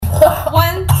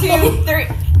1, 2, 3.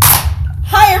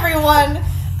 Hi, everyone.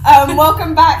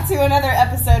 Welcome back to another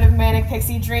episode of Manic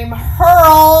Pixie Dream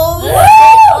Hurls.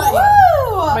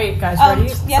 Woo! Wait, guys, ready?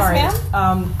 Yes, Sorry.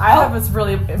 ma'am. I have this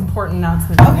really important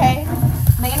announcement. Okay.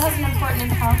 Megan has an important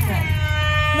announcement.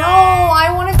 No,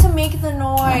 I wanted to make the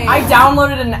noise. I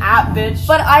downloaded an app, bitch.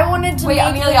 But I wanted to Wait, make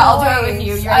Amelia, the noise. I'll do it with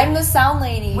you. You're I'm the sound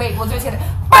lady. Wait, we'll do it together.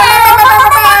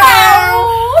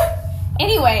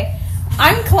 Anyway,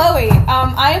 I'm Chloe.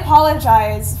 I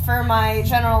apologize for my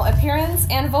general appearance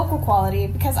and vocal quality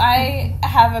because I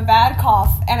have a bad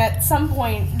cough, and at some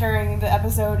point during the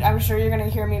episode, I'm sure you're going to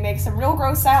hear me make some real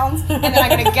gross sounds, and then I'm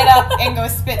going to get up and go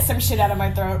spit some shit out of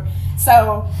my throat.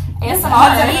 So, ASMR.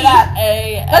 that.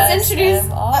 Let's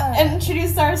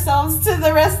introduce ourselves to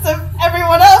the rest of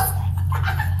everyone else.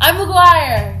 I'm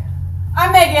McGuire.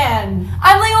 I'm Megan.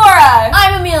 I'm Leora.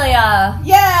 I'm Amelia.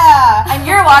 Yeah! And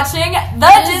you're watching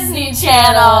the Disney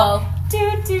Channel.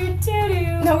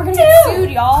 No, we're going to get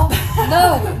sued, y'all.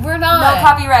 No, we're No not.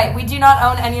 copyright. We do not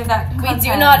own any of that content. We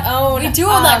do not own. We do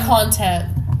own that content.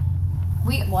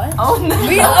 We What? own that.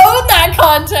 We own that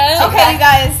content. Okay, you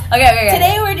guys. Okay.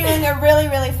 Today we're doing a really,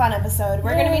 really fun episode.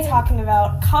 We're going to be talking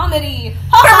about comedy.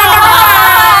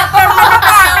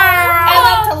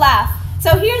 I love to laugh.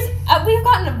 So here's, we've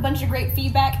gotten a bunch of great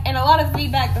feedback, and a lot of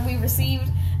feedback that we've received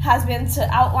has been to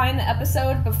outline the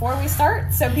episode before we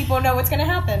start, so people know what's going to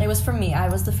happen. It was from me. I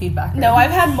was the feedbacker. No, I've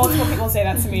had multiple people say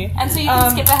that to me. And so you can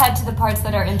skip ahead to the parts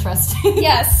that are interesting.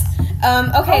 Yes.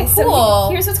 Okay, Oh, so cool.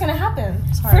 here's what's going to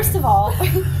happen. Sorry. First of all,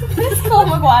 Miss Chloe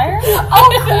McGuire.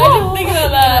 Oh, cool. I didn't think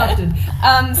about that.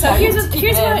 Interrupted. So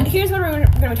here's what we're going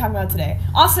to be talking about today.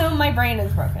 Also, my brain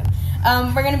is broken.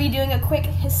 We're going to be doing a quick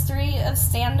history of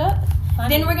stand-up.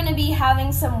 Then we're going to be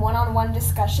having some one-on-one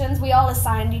discussions. We all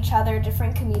assigned each other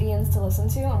different comedians to listen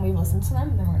to, and we've listened to them,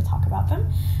 and then we're going to talk about them.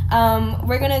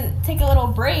 We're going to take a little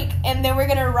break, and then we're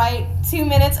going to write 2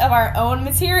 minutes of our own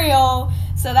material.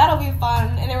 So that'll be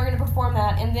fun, and then we're going to perform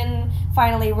that. And then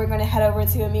finally, we're going to head over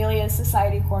to Amelia's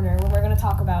Society Corner, where we're going to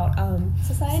talk about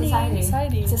society,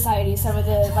 some of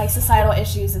the societal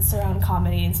issues that surround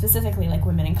comedy, and specifically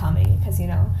women in comedy, because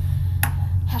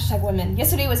 #women.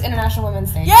 Yesterday was International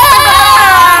Women's Day.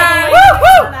 Yeah!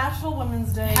 Woo-hoo! International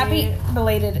Women's Day. Happy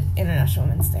belated International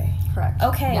Women's Day. Correct.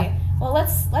 Okay. Yeah. Well,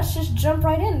 let's just jump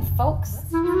right in, folks.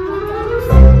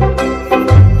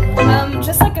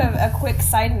 Just a quick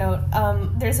side note.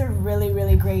 There's a really,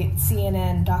 really great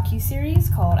CNN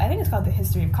docuseries called The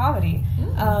History of Comedy.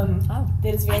 That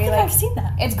is very I've seen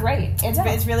that. It's great.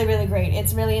 It's really, really great.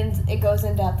 It's really it goes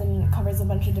in depth and covers a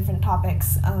bunch of different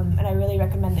topics. And I really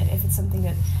recommend it if it's something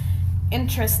that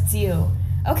interests you.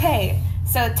 Okay,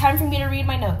 so time for me to read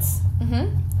my notes.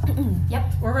 Yep.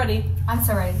 We're ready. I'm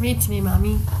so ready. Read to me,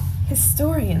 mommy.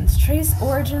 Historians trace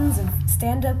origins of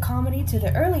stand-up comedy to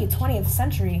the early 20th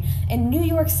century in New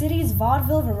York City's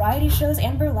vaudeville variety shows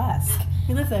and burlesque.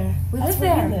 We live there. That's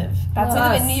where we live. That's we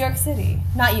live us. in New York City.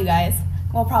 Not you guys.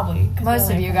 Well, probably. 'Cause Most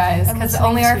we're of you like- guys, I'm because listening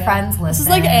only to our you. friends listen. This is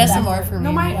like ASMR for me.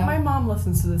 No, right now. my mom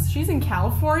listens to this. She's in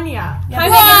California. Hi,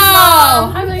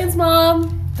 Wow! Hi, Megan's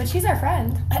mom. But she's our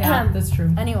friend. Yeah, that's true.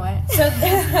 Anyway. So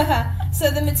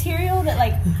the material that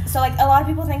a lot of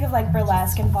people think of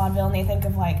burlesque and vaudeville, and they think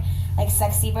of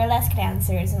sexy burlesque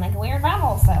dancers and weird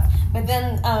vaudeville stuff. But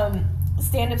then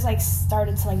stand-ups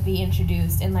started to be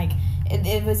introduced, and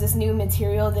it was this new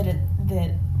material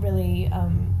that really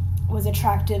was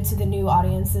attractive to the new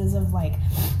audiences of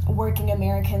working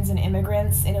Americans and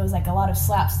immigrants, and it was a lot of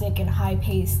slapstick and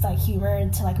high-paced humor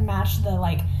to match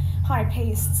the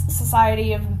high-paced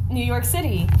society of New York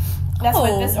City. That's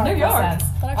what this New article York.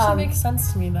 says. That actually makes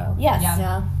sense to me, though. Yes.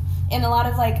 Yeah. And a lot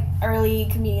of early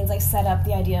comedians set up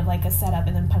the idea of a setup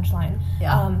and then punchline.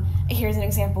 Yeah. Here's an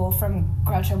example from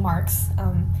Groucho Marx.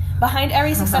 Behind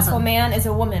every successful man is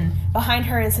a woman. Behind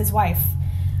her is his wife.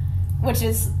 Which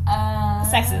is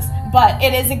sexist. But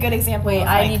it is a good example. Wait, of,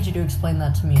 I need you to explain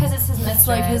that to me. Because it's his mistress. It's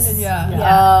like his... Yeah.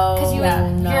 Oh, Because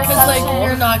no. you're Because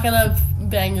you're not gonna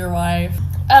bang your wife.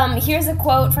 Here's a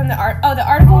quote from the the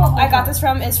article I got this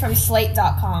from is from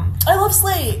Slate.com. I love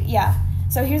Slate. Yeah.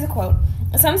 So here's a quote.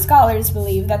 Some scholars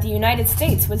believe that the United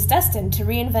States was destined to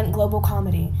reinvent global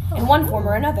comedy in one form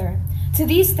or another. To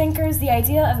these thinkers, the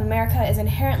idea of America is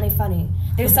inherently funny.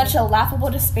 There's such a laughable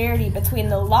disparity between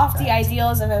the lofty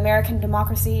ideals of American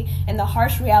democracy and the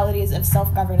harsh realities of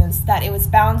self-governance that it was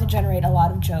bound to generate a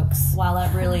lot of jokes. Wow,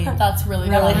 that's really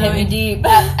hit me deep.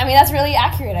 That's really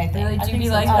accurate, I think. Really I do think be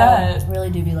so. like that. Really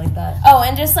do be like that. Oh,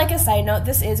 and just a side note,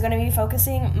 this is going to be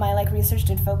focusing, my research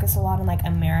did focus a lot on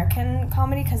American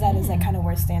comedy, because that is kind of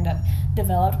where stand-up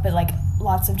developed, but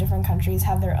lots of different countries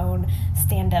have their own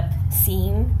stand-up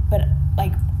scene, but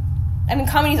I mean,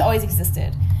 comedy's always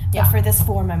existed. Yeah. But for this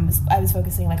form, I was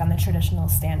focusing like on the traditional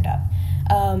stand-up.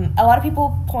 A lot of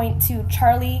people point to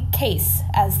Charlie Case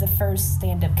as the first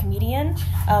stand-up comedian.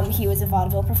 He was a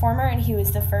vaudeville performer, and he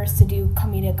was the first to do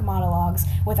comedic monologues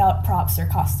without props or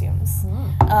costumes.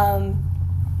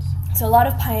 So a lot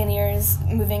of pioneers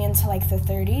moving into like the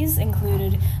 30s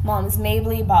included Moms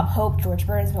Mabley, Bob Hope, George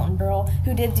Burns, Milton Berle,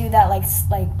 who did do that like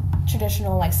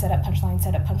traditional like set up punchline,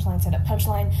 and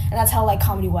that's how like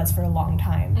comedy was for a long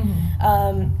time.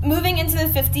 Moving into the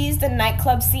 50s, the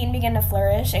nightclub scene began to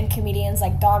flourish, and comedians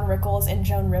like Don Rickles and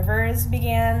Joan Rivers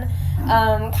began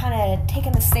kind of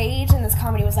taking the stage, and this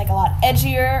comedy was like a lot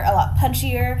edgier, a lot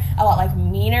punchier, a lot like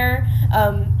meaner.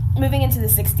 Moving into the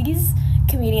 60s,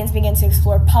 comedians began to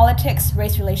explore politics,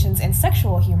 race relations, and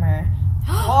sexual humor.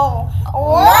 Whoa.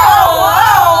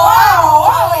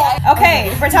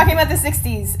 Okay, we're talking about the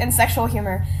 60s and sexual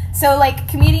humor. So, like,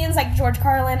 comedians like George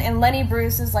Carlin and Lenny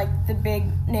Bruce is, like, the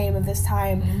big name of this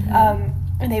time.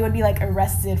 And they would be, like,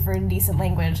 arrested for indecent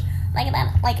language. Like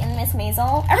that, like in Miss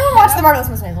Maisel. Everyone watched The Marvelous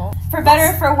Miss Maisel. For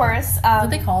better or for worse, What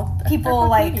they call people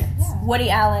like Woody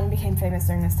Allen became famous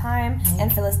during this time,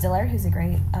 and Phyllis Diller, who's a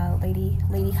great lady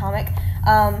comic.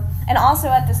 And also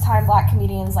at this time, black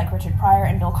comedians like Richard Pryor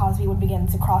and Bill Cosby would begin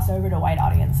to cross over to white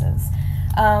audiences.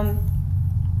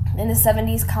 In the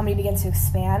 70s, comedy began to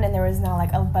expand, and there was now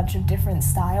like a bunch of different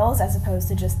styles as opposed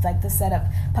to just like the setup,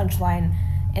 punchline,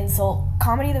 insult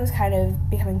comedy that was kind of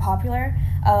becoming popular.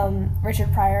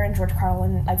 Richard Pryor and George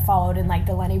Carlin like followed in like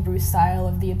the Lenny Bruce style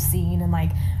of the obscene and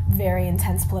like very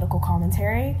intense political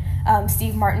commentary.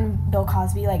 Steve Martin, Bill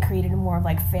Cosby like created a more of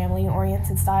like family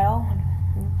oriented style.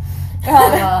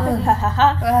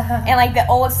 And like the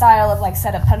old style of like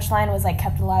setup punchline was like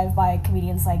kept alive by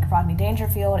comedians like Rodney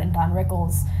Dangerfield and Don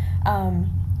Rickles. I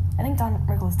think Don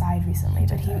Rickles died recently,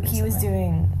 but he was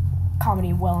doing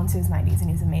comedy well into his 90s, and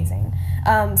he's amazing.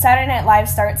 Saturday Night Live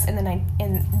starts in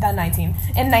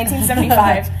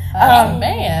 1975.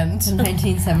 Man. In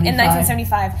 1975. In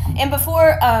 1975, and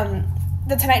before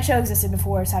the Tonight Show existed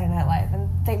before Saturday Night Live,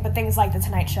 but things like the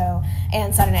Tonight Show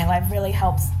and Saturday Night Live really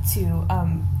helped to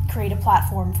create a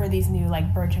platform for these new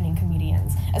like burgeoning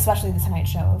comedians, especially the Tonight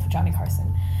Show of Johnny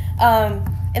Carson.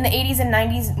 In the 80s and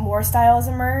 90s, more styles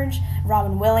emerge.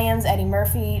 Robin Williams, Eddie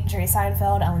Murphy, Jerry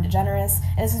Seinfeld, Ellen DeGeneres.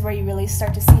 And this is where you really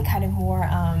start to see kind of more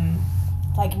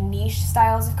like niche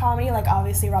styles of comedy. Like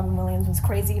obviously Robin Williams was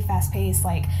crazy, fast-paced,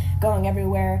 like going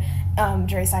everywhere.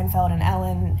 Jerry Seinfeld and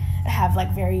Ellen have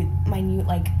like very minute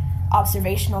like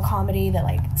observational comedy that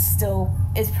like still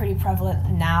is pretty prevalent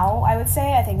now, I would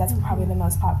say. I think that's probably the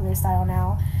most popular style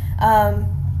now. I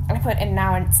put in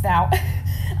now and it's now.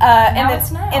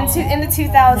 In the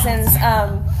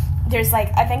 2000s, there's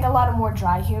like I think a lot of more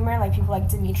dry humor, like people like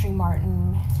Dimitri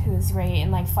Martin, who is great,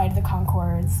 and like Flight of the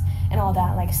Conchords and all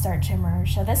that, like start to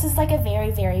emerge. So this is like a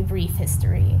very, very brief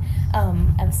history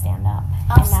of stand-up.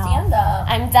 Stand-up.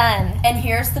 I'm done. And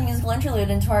here's the musical interlude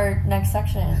into our next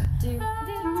section.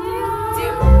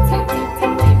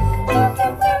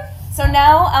 So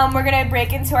now we're going to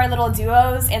break into our little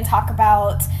duos and talk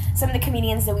about some of the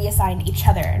comedians that we assigned each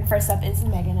other. And first up is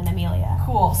Megan and Amelia.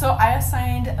 Cool. So I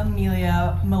assigned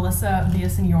Amelia Melissa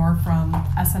Villaseñor from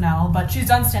SNL, but she's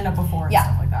done stand-up before and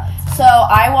stuff like that. So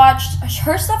I watched,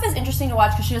 her stuff is interesting to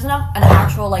watch because she doesn't have an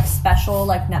actual like special,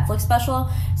 like Netflix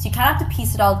special, so you kind of have to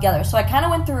piece it all together. So I kind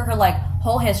of went through her like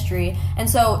whole history, and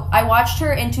so I watched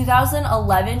her in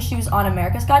 2011. She was on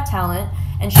America's Got Talent,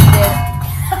 and she did...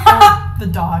 The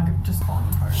dog just falling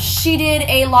apart. She did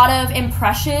a lot of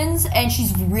impressions, and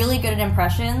she's really good at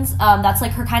impressions. That's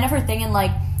like her thing, and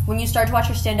like when you start to watch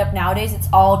her stand up nowadays, it's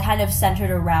all kind of centered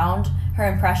around her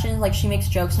impressions. Like she makes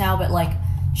jokes now, but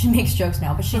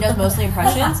she does mostly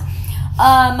impressions.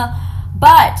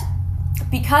 But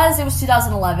because it was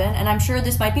 2011, and I'm sure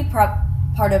this might be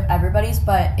part of everybody's,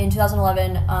 but in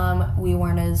 2011, we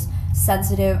weren't as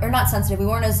we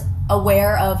weren't as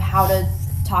aware of how to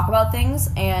talk about things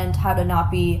and how to not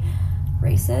be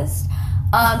racist.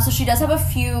 So she does have a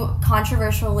few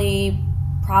controversially,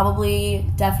 probably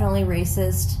definitely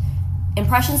racist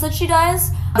impressions that she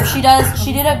does.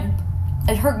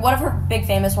 One of her big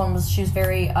famous ones was she was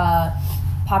very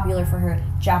popular for her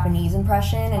Japanese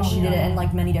impression, and she did it in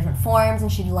like many different forms, and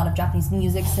she did a lot of Japanese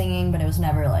music singing, but it was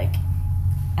never like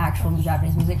actual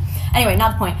Japanese music. Anyway,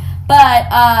 not the point. But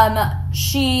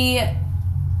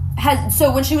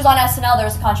so when she was on SNL, there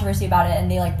was a controversy about it, and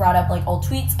they like brought up like old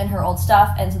tweets and her old stuff,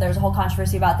 and so there was a whole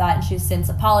controversy about that, and she's since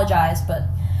apologized, but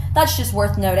that's just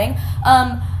worth noting.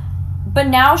 But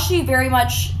now she very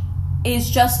much is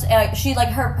just she like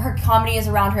her comedy is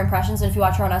around her impressions, and if you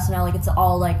watch her on SNL, like it's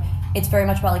all like it's very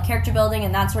much about like character building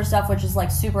and that sort of stuff, which is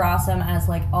like super awesome as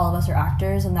like all of us are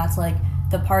actors, and that's like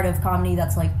the part of comedy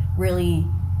that's like really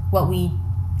what we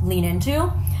lean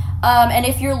into. And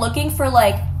if you're looking for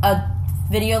like a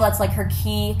video that's like her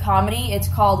key comedy, it's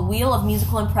called Wheel of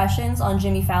Musical Impressions on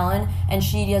Jimmy Fallon, and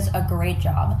she does a great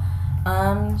job.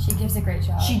 She gives a great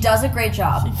job. She does a great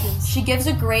job. She gives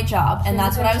a great job, and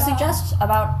that's what I would suggest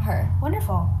about her.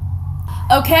 Wonderful.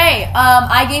 Okay,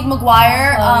 I gave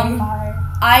McGuire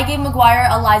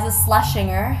Eliza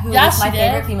Schlesinger, who is my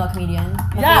favorite female comedian.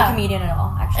 My favorite comedian at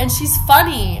all, actually. And she's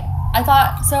funny. I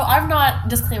thought, so I'm not,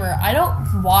 disclaimer, I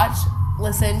don't watch,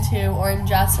 listen to, or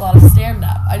ingest a lot of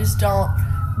stand-up. I just don't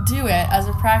do it as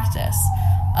a practice,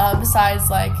 besides,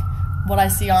 like, what I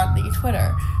see on the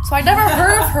Twitter. So I never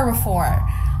heard of her before,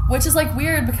 which is, like,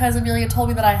 weird because Amelia told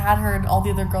me that I had her and all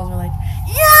the other girls were like,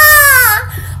 yeah!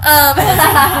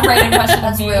 Great impression.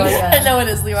 That's really good. I know it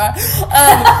is, Leora.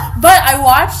 But I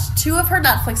watched 2 of her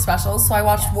Netflix specials. So I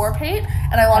watched Warpaint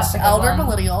and I watched Elder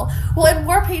Millennial. Well, in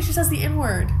Warpaint, she says the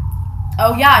N-word.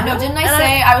 Oh, yeah. No, didn't I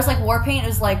say I was like, Warpaint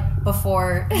is like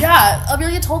before. Yeah,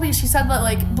 Amelia told me, she said that,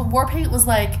 like, Warpaint was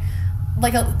like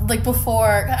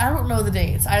before, I don't know the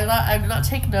dates. I did not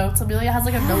take notes. Amelia has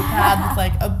like a notepad with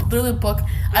like literally a book.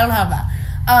 I don't have that.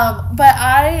 But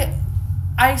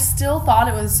I still thought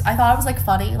it was like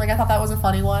funny. Like, I thought that was a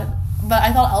funny one. But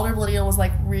I thought Elder Millennial was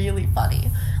like really funny.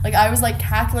 Like, I was like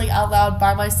cackling out loud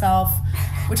by myself,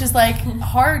 which is like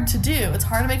hard to do. It's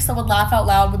hard to make someone laugh out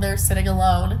loud when they're sitting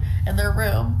alone in their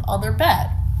room on their bed.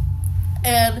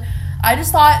 And I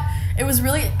just thought it was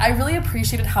I really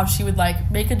appreciated how she would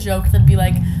like make a joke and then be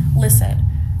like, listen,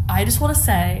 I just want to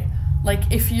say, like,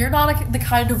 if you're not the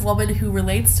kind of woman who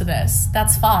relates to this,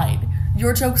 that's fine.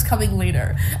 Your joke's coming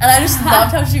later. And I just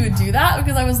loved how she would do that,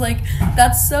 because I was like,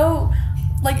 that's so,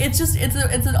 like, it's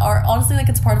an art. Honestly, like,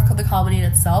 it's part of the comedy in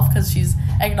itself, because she's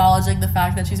acknowledging the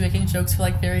fact that she's making jokes for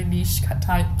like very niche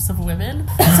types of women.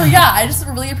 So yeah, I just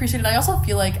really appreciate it. I also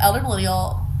feel like Elder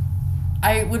Millennial,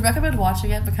 I would recommend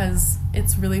watching it because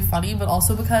it's really funny, but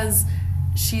also because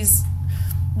she's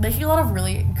making a lot of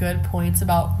really good points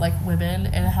about like women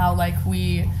and how like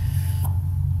we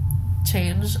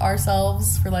change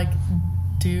ourselves for like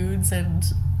dudes,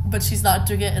 but she's not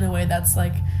doing it in a way that's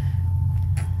like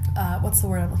what's the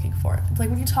word I'm looking for? It's like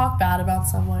when you talk bad about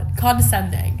someone,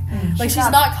 condescending. Like, she's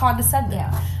not condescending.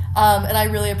 Yeah. And I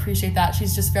really appreciate that.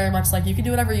 She's just very much like, you can do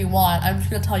whatever you want. I'm just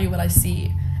going to tell you what I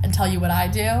see and tell you what I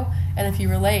do. And if you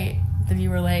relate, then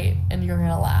you relate and you're going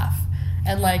to laugh.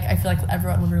 And like, I feel like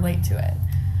everyone would relate to it.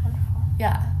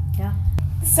 Yeah. Yeah.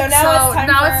 So now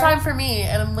it's time for me,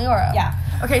 and I'm Leora. Yeah.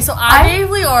 Okay, so I gave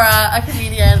Leora, a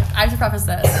comedian, I have to preface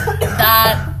this,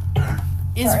 that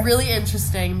is really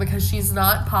interesting because she's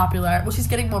not popular. Well, she's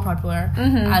getting more popular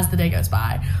as the day goes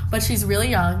by. But she's really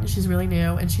young, she's really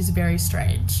new, and she's very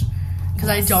strange. Because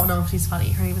I don't know if she's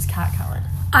funny. Her name is Kat Cohen.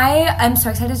 I am so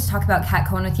excited to talk about Kat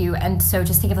Cohen with you, and so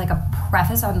just to give like a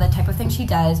preface on the type of thing she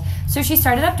does. So she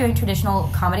started up doing traditional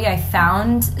comedy. I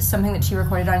found something that she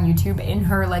recorded on YouTube in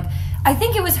her, like, I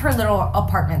think it was her little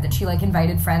apartment that she like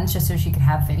invited friends just so she could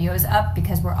have videos up,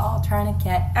 because we're all trying to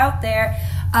get out there.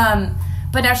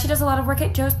 But now she does a lot of work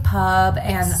at Joe's Pub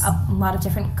and a lot of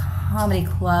different comedy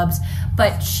clubs,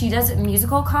 but she does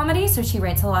musical comedy, so she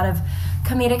writes a lot of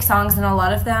comedic songs, and a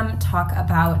lot of them talk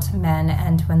about men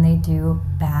and when they do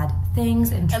bad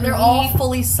things. And they're all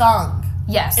fully sung.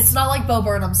 Yes. It's not like Bo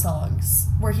Burnham songs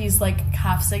where he's like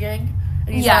half singing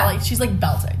and he's not like, she's like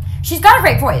belting. She's got a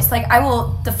great voice. Like,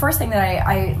 the first thing that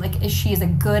I like is she is a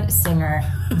good singer.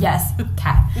 Yes,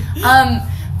 Kat.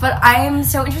 But I am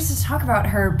so interested to talk about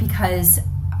her because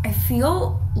I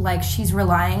feel like she's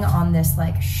relying on this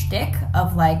like shtick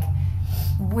of like,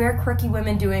 we're quirky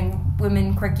women doing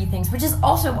women quirky things, which is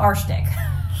also our shtick.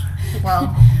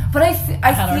 Well, but I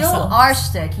feel our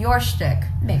shtick, your shtick,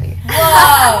 maybe.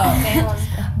 Whoa.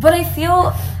 But I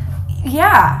feel,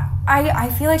 yeah,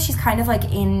 I feel like she's kind of like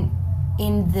in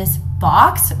this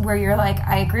box where you're like,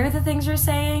 I agree with the things you're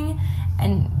saying,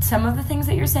 and some of the things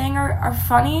that you're saying are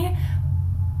funny,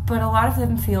 but a lot of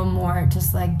them feel more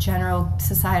just like general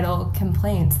societal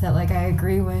complaints that like I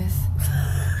agree with.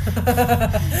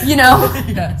 You know?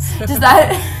 Yes. Does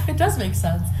that... It does make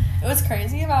sense. It was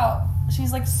crazy about...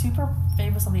 She's like super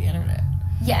famous on the internet.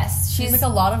 Yes. She's like a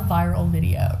lot of viral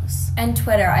videos. And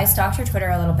Twitter. I stalked her Twitter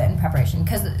a little bit in preparation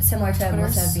because similar to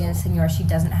Melissa Villaseñor, she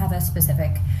doesn't have a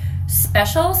specific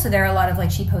special, so there are a lot of like,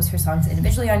 she posts her songs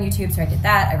individually on YouTube, so I did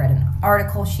that. I read an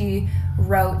article she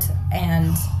wrote,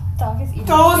 and...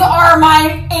 Those are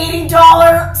my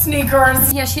 $80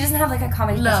 sneakers. Yeah, she doesn't have like a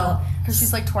comedy special. No, because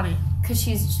she's like 20. Because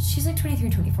she's like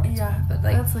 23, 24. Yeah, but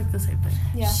like that's like the same thing.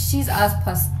 Yeah. She's us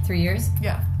plus 3 years.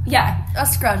 Yeah. Yeah.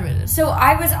 Us graduated. So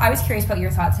I was curious about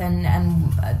your thoughts and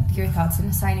your thoughts in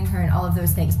assigning her and all of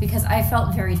those things, because I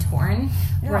felt very torn.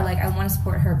 Where like I want to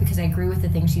support her because I agree with the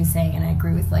things she's saying, and I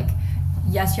agree with like,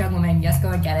 yes, young woman, yes, go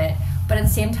and get it. But at the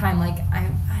same time, like I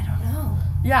don't know.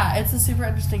 Yeah, it's a super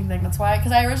interesting thing. That's why,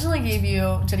 because I originally gave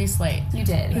you Jenny Slate. You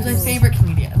did. Who's my favorite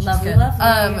comedian. Lovely.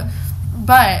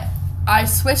 But I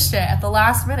switched it at the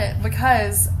last minute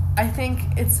because I think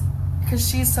it's because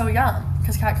she's so young.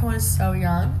 Because Kat Cohen is so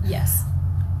young. Yes.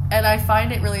 And I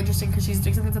find it really interesting because she's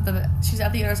doing something she's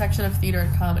at the intersection of theater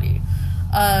and comedy.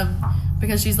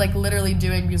 Because she's like literally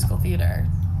doing musical theater.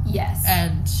 Yes.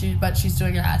 And she's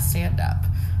doing it as stand-up.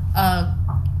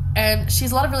 And she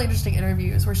has a lot of really interesting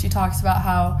interviews where she talks about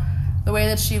how the way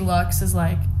that she looks is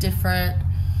like different,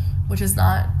 which is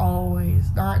not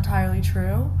entirely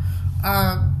true.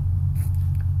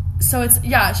 So it's,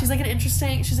 she's like she's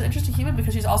an interesting human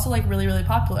because she's also like really, really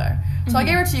popular. So I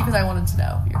gave her to you because I wanted to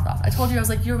know your thoughts. I told you, I was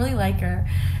like, you really like her.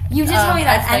 You did tell me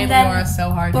that. I played Leora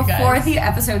so hard, you guys. Before the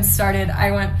episode started,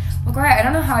 I went, McGuire, I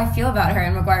don't know how I feel about her.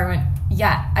 And McGuire went,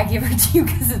 yeah, I gave her to you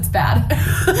because it's bad.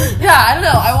 Yeah, I don't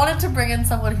know. I wanted to bring in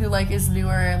someone who like is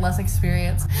newer and less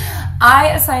experienced. I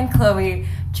assigned Chloe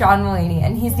John Mulaney,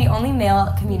 and he's the only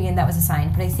male comedian that was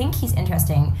assigned. But I think he's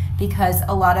interesting because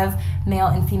a lot of male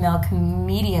and female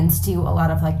comedians do a lot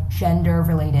of like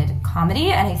gender-related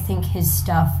comedy, and I think his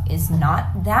stuff is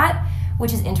not that,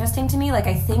 which is interesting to me. Like,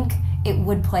 I think it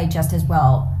would play just as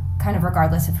well, kind of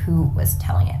regardless of who was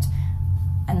telling it.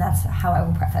 And that's how I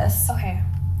will preface. Okay.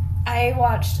 I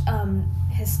watched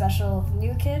his special, The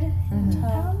New Kid in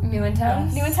Town. New in Town?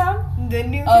 Yes. New in Town? The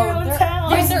New Oh, Kid in Town.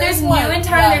 There's New in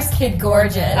Town and there's Kid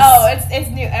Gorgeous. Oh, it's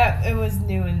new. It was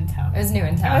New in Town. It was New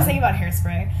in Town. I was thinking about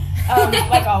Hairspray,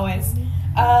 like always.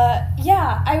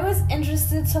 Yeah, I was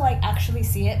interested to like actually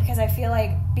see it because I feel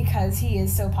like because he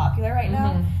is so popular right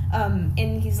now,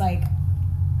 and he's like,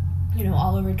 you know,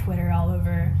 all over Twitter, all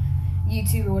over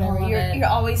YouTube or whatever. You're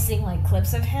always seeing like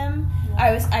clips of him.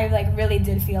 Yeah. I like really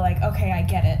did feel like, okay, I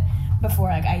get it before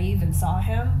like I even saw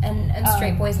him. And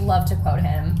straight boys love to quote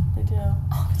him. They do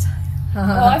all the time.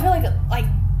 Well, I feel like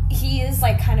he is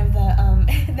like kind of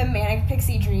the the manic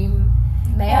pixie dream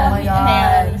man. Oh my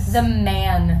god. The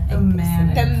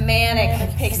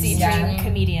manic pixie dream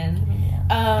comedian.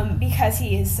 Because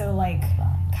he is so like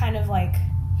kind of like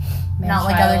not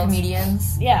like other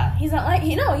comedians. Yeah, he's not like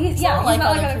he's not like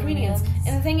other comedians.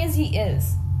 And the thing is, he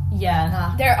is.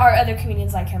 Yeah. There are other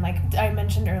comedians like him, like I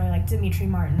mentioned earlier, like Dimitri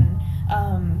Martin,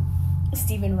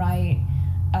 Stephen Wright.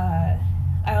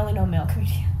 I only know male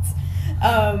comedians.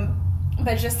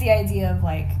 But just the idea of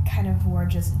like kind of more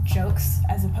just jokes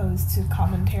as opposed to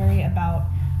commentary about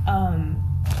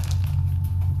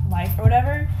life or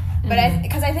whatever. But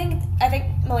because I think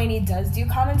Mulaney does do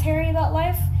commentary about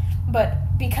life, but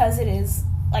because it is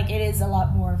a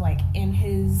lot more of like in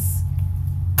his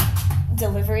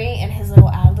delivery and his little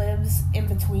ad-libs in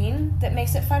between that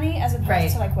makes it funny as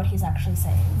opposed to like what he's actually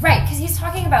saying. Right, because he's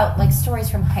talking about like stories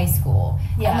from high school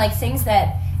and like things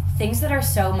that are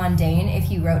so mundane.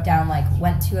 If you wrote down like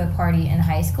went to a party in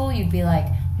high school, you'd be like,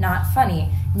 not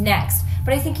funny. Next.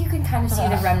 But I think you can kind of see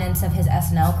the remnants of his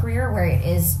SNL career where it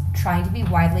is trying to be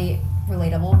widely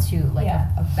relatable to like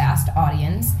a vast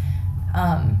audience.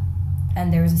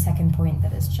 And there was a second point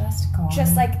that is just gone.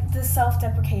 Just like the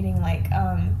self-deprecating, like,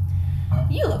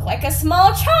 you look like a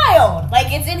small child.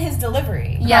 Like, it's in his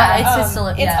delivery. Yeah, it's his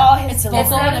delivery. It's all his delivery.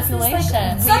 vocal manipulation.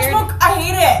 I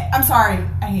hate it. I'm sorry.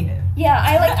 I hate it. Yeah,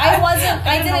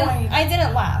 I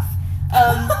didn't laugh.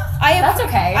 That's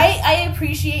okay. I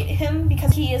appreciate him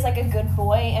because he is like a good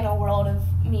boy in a world of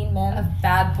mean men. Of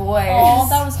bad boys. Oh,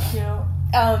 that was cute.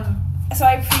 So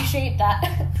I appreciate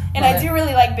that. And I do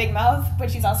really like Big Mouth,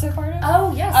 which he's also a part of.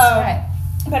 Oh, yes, right.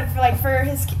 But for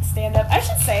his stand-up, I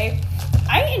should say,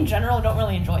 I in general don't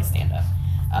really enjoy stand-up.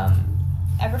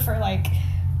 I prefer like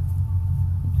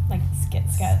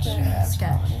sketch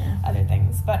or other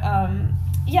things. But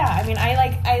yeah, I mean,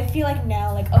 I feel like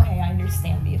now, like, okay, I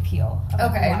understand the appeal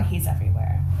of why he's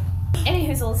everywhere. Any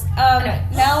hoozles.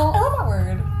 Now, I love that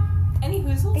word. Any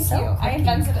hoozles? Thank you. I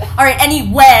invented it. All right.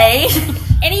 Anyway,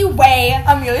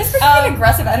 Amelia's bringing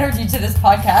aggressive energy to this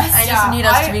podcast. I just need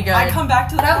us to be good. I come back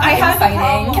to that. I have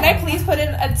fighting. Can I please put in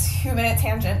a 2-minute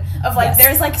tangent of like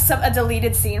there's like a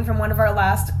deleted scene from one of our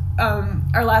last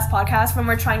podcast when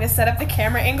we're trying to set up the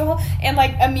camera angle and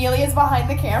like Amelia's behind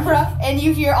the camera and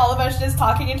you hear all of us just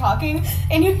talking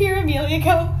and you hear Amelia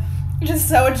go just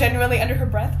so genuinely under her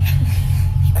breath.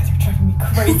 You guys are driving me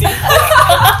crazy.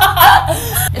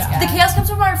 The chaos comes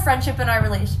from our friendship and our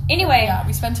relation. Anyway,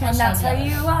 we spend too much time together.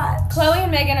 And that's how you watch. Chloe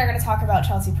and Megan are going to talk about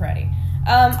Chelsea Peretti.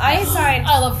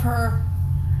 I love her.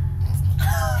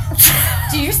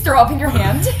 Do you just throw up in your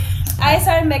hand? I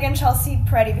started Megan Chelsea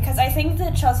Peretti because I think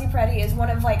that Chelsea Peretti is one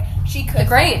of she could The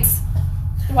greats.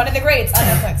 one of the greats on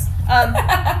Netflix.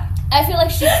 I feel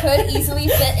like she could easily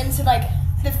fit into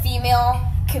the female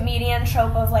comedian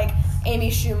trope of Amy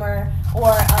Schumer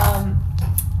or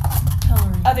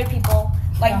other people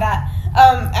like that.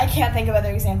 I can't think of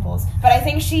other examples, but I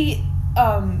think she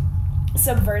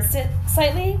subverts it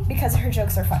slightly because her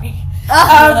jokes are funny.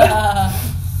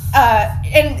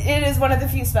 And it is one of the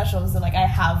few specials that I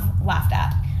have laughed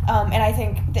at. And I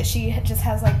think that she just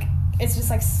has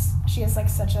she has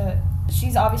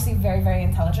she's obviously very, very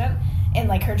intelligent, and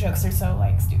her jokes are so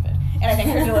stupid. And I think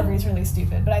her delivery is really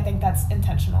stupid, but I think that's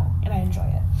intentional and I enjoy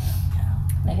it.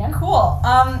 Megan? Cool.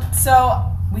 So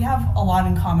we have a lot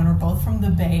in common. We're both from the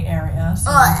Bay Area,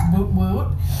 so woot woot.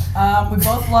 We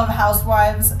both love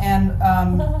Housewives and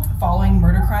following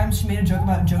murder crimes. She made a joke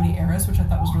about Jodi Arias, which I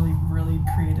thought was really, really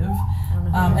creative,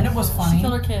 and it was funny. She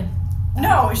killed her kid.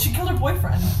 No, she killed her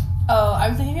boyfriend. Oh,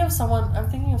 I'm thinking of someone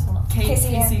else.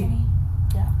 Casey Anthony.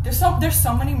 Yeah. There's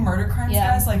so many murder crimes,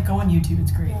 guys. Go on YouTube.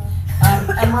 It's great.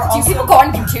 And we're also Do people go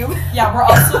on YouTube? Yeah, we're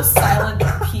also silent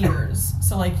peers.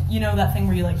 So that thing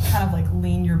where you kind of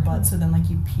lean your butt so then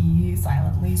you pee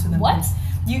silently. So then What?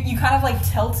 You kind of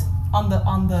tilt on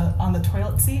the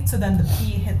toilet seat so then the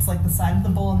pee hits the side of the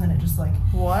bowl and then it just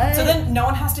What? so then no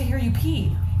one has to hear you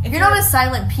pee. If You're not a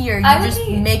silent peer. You I would just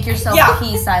be- make yourself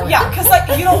pee silently. Yeah,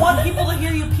 because you don't want people to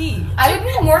hear you pee. I would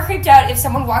be more creeped out if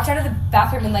someone walked out of the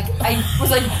bathroom and I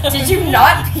was did you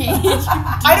not pee?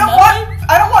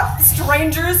 I don't want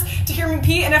strangers to hear me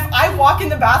pee, and if I walk in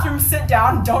the bathroom, sit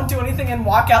down, don't do anything, and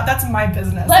walk out, that's my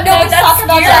business. No, but that's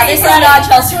Yeah, this is not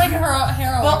Chelsea. Like her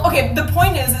heroin. Well, okay, the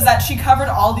point is that she covered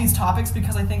all these topics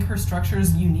because I think her structure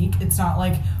is unique. It's not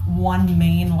one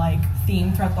main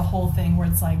theme throughout the whole thing where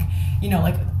it's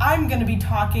I'm gonna be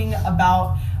talking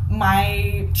about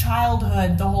my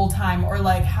childhood the whole time or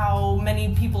how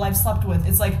many people I've slept with.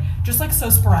 It's just so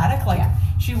sporadic.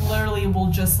 She literally will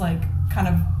just kind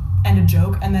of end a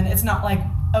joke and then it's not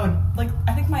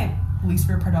I think my least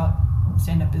favorite part about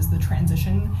stand-up is the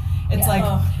transition. It's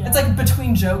it's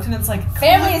between jokes and it's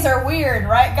Families are weird,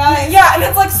 right, guys? yeah, and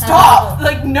it's stop.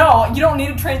 No, you don't need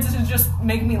a transition to just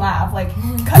make me laugh.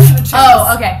 Cut to the chase.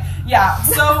 Oh, okay. Yeah,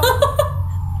 so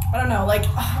I don't know,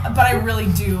 but I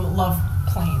really do love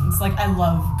planes. I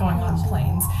love going on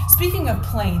planes. Speaking of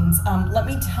planes, let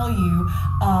me tell you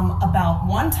about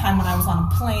one time when I was on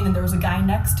a plane and there was a guy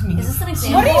next to me. Is this an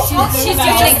example? What are you talking She's about?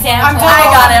 doing an example. I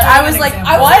got it. I was An like,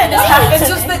 example. what? It's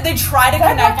just that they try to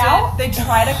connect it. They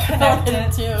try to connect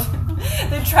it. too.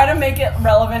 They try to make it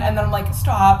relevant, and then I'm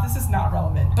stop, this is not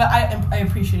relevant. But I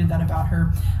appreciated that about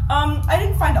her. I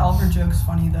didn't find all of her jokes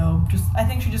funny, though. I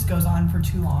think she just goes on for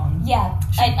too long. Yeah,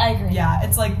 I agree. Yeah,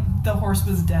 it's the horse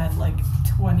was dead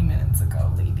 20 minutes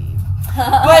ago, lady.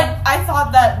 But I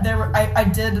thought that I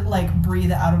did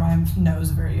breathe out of my nose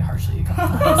very harshly a couple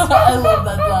times. I love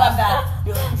that. Love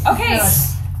that. Okay,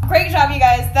 great job, you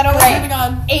guys. That was Moving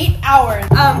on. 8 hours.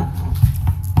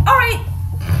 All right.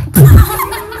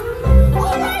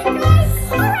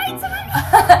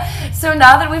 So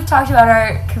now that we've talked about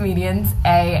our comedians,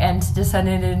 A, and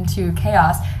descended into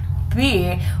chaos,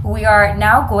 B, we are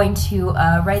now going to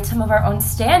write some of our own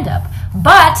stand-up.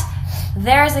 But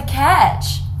there's a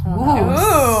catch.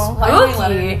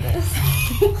 Spooky.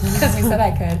 Because you said I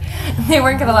could. They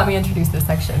weren't going to let me introduce this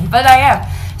section, but I am.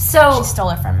 So, She stole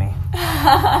it from me.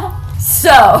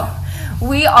 so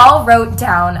we all wrote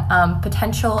down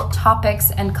potential topics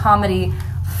and comedy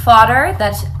fodder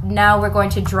that now we're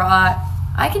going to draw.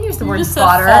 I can use the word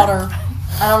fodder.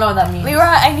 I don't know what that means.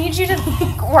 Leora, I need you to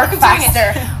work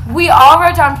faster. We all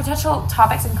wrote down potential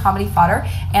topics and comedy fodder,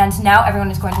 and now everyone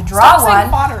is going to draw Stop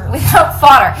saying one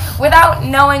fodder. without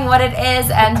knowing what it is,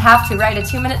 and have to write a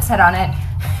 2-minute set on it.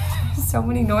 So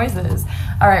many noises.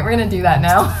 All right, we're gonna do that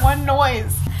now. One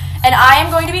noise. And I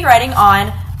am going to be writing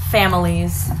on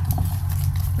families.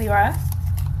 Leora?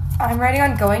 I'm writing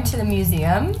on going to the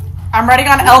museum. I'm writing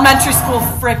on elementary school,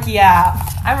 frick yeah.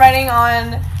 I'm writing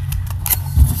on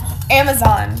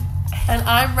Amazon. And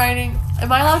I'm writing.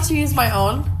 Am I allowed to use my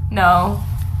own? No.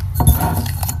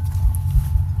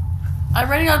 I'm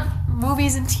writing on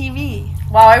movies and TV.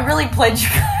 Wow, I really played you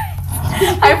guys.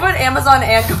 I put Amazon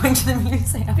and going to the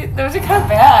museum. Those are kind of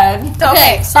bad. Okay, All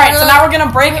right, so now we're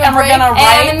gonna break and we're gonna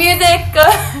write. And the music.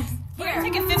 we're gonna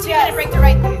take a 15-minute break to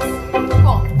write these.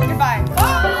 Cool. Goodbye.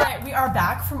 All right, we are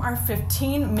back from our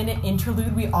 15-minute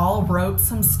interlude. We all wrote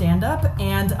some stand-up,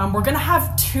 and we're gonna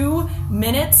have 2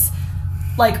 minutes,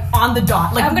 on the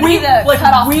dot. I'm gonna be the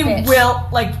cutoff we bitch. will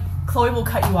Chloe will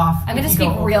cut you off. I'm if gonna you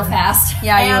go speak real over. fast.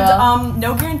 Yeah, you And will.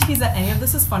 no guarantees that any of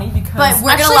this is funny because But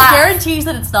we're gonna Actually, laugh. guarantees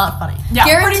that it's not funny. yeah,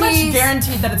 pretty guarantees- much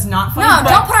guaranteed that it's not funny. No, but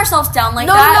don't put ourselves down like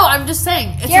No, that. no, I'm just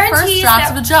saying. It's the first Guarantees draft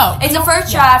that- of a joke. It's a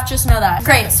first draft, just know that.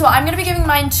 Great, so I'm gonna be giving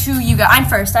mine to you guys. I'm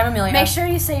first, I'm Amelia. Make sure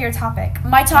you say your topic.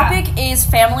 My topic is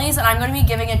families, and I'm gonna be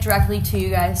giving it directly to you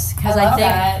guys because I, love think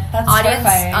that. That's audience,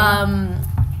 terrifying.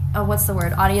 what's the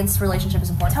word? Audience relationship is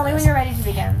important. Tell for me when this. you're ready to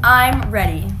begin. I'm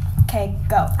ready. Okay,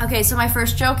 go. Okay, so my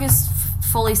first joke is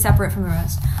fully separate from the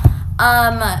rest.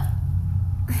 I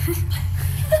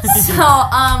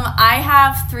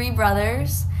have 3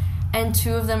 brothers, and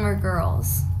 2 of them are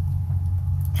girls.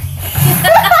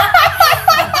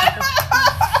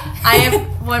 I have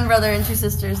 1 brother and 2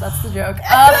 sisters. That's the joke.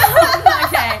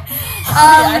 Okay.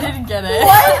 I didn't get it.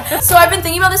 What? So I've been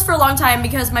thinking about this for a long time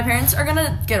because my parents are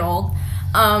gonna get old.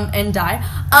 And die.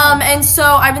 And so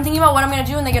I've been thinking about what I'm gonna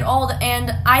do when they get old,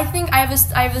 and I think I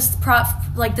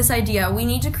have this idea. We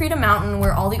need to create a mountain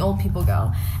where all the old people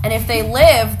go, and if they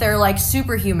live, they're like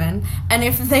superhuman, and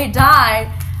if they die,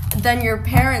 then your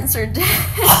parents are dead.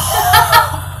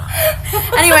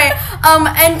 Anyway,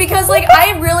 and because like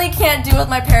I really can't deal with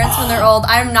my parents when they're old,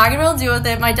 I'm not gonna be able to deal with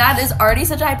it. My dad is already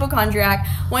such a hypochondriac.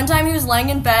 One time he was laying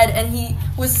in bed and he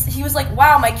was like,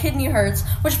 "Wow, my kidney hurts,"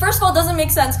 which first of all doesn't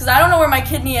make sense because I don't know where my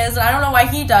kidney is and I don't know why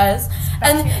he does.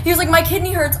 And he was like, "My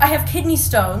kidney hurts. I have kidney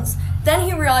stones." Then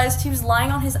he realized he was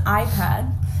lying on his iPad,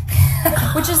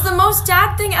 which is the most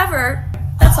dad thing ever.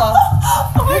 That's all.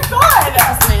 oh my god!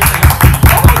 That's amazing.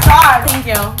 Oh my god! Thank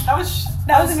you.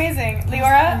 That was amazing.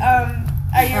 Leora,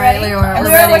 are you All right, ready? Leora, we're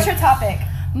Leora, ready. what's your topic?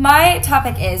 My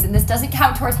topic is, and this doesn't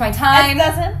count towards my It time.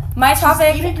 doesn't? My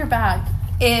topic Eating your bag.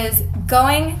 is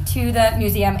going to the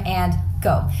museum and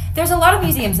go. There's a lot of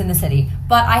museums in the city,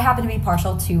 but I happen to be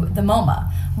partial to the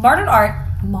MoMA. Modern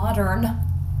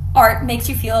art makes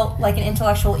you feel like an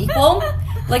intellectual equal.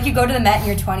 Like you go to the Met and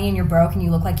you're 20 and you're broke and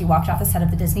you look like you walked off the set of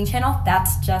the Disney Channel.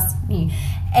 That's just me.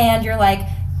 And you're like,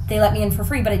 they let me in for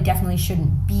free, but I definitely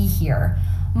shouldn't be here.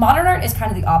 Modern art is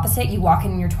kind of the opposite. You walk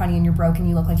in and you're 20 and you're broke and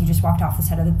you look like you just walked off the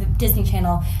set of the Disney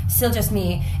Channel, still just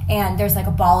me, and there's like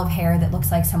a ball of hair that looks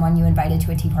like someone you invited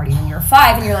to a tea party when you were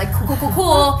 5 and you're like,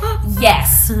 cool.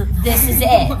 Yes, this is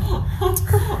it.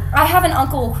 I have an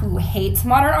uncle who hates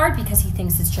modern art because he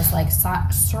thinks it's just like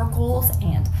circles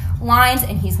and lines,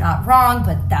 and he's not wrong,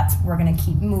 but we're gonna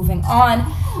keep moving on.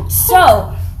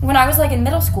 So, when I was like in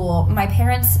middle school, my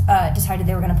parents decided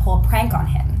they were gonna pull a prank on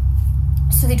him.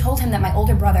 So they told him that my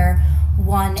older brother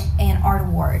won an art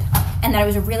award and that it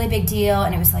was a really big deal,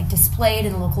 and it was like displayed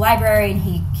in the local library, and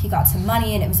he got some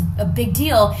money, and it was a big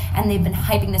deal, and they've been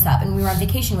hyping this up, and we were on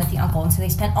vacation with the uncle, and so they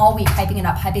spent all week hyping it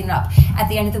up. At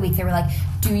the end of the week they were like,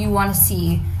 "Do you want to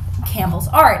see Campbell's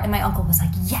art?" And my uncle was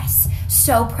like, "Yes,"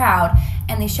 so proud,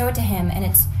 and they show it to him, and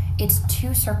it's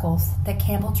 2 circles that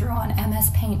Campbell drew on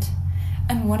MS Paint,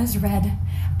 and one is red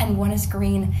and one is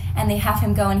green, and they have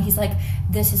him go, and he's like,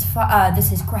 this is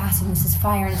grass and this is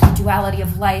fire, and it's the duality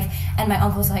of life. And my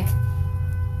uncle's like,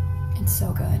 it's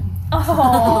so good.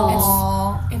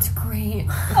 Oh, It's great.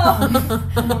 oh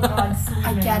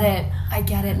my God, I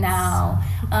get it now.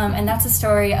 And that's a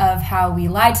story of how we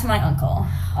lied to my uncle.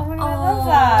 Oh my God, I love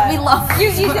that. We love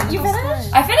you finished?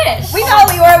 I finished. We thought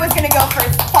Leora was gonna go for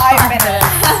 5 minutes.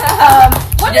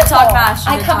 She did talk fast.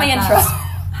 I cut my intro.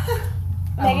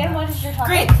 Megan, what is your topic?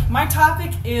 Great. My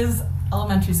topic is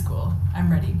elementary school.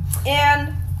 I'm ready.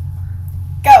 And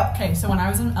go. Okay, so when I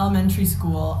was in elementary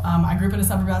school, I grew up in a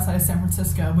suburb outside of San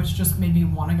Francisco, which just made me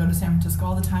want to go to San Francisco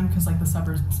all the time because, like, the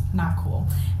suburbs not cool.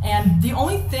 And the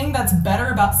only thing that's better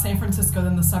about San Francisco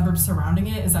than the suburbs surrounding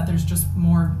it is that there's just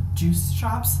more juice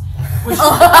shops. Which okay,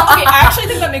 I actually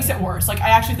think that makes it worse. Like, I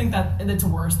actually think that it's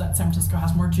worse that San Francisco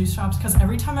has more juice shops because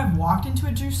every time I've walked into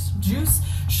a juice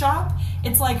shop,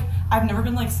 it's like I've never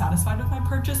been like satisfied with my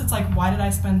purchase. It's like, why did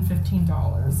I spend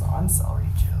 $15 on celery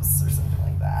juice or something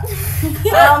like that?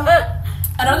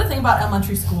 Another thing about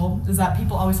elementary school is that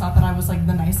people always thought that I was like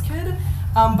the nice kid,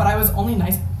 but I was only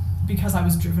nice because I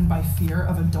was driven by fear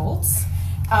of adults.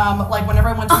 Like whenever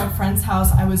I went to my friend's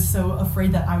house, I was so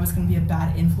afraid that I was going to be a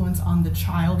bad influence on the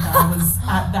child that I was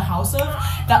at the house of,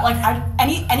 that like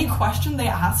any question they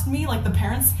asked me, like the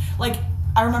parents, like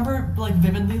I remember like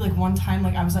vividly, like one time,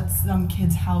 like I was at some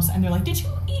kid's house and they're like, "Did you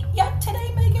eat yet today,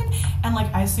 Megan?" And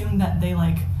like I assumed that they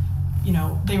like, you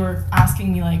know, they were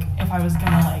asking me like if I was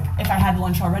gonna like if I had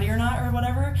lunch already or not or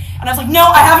whatever, and I was like, "No,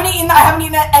 I haven't eaten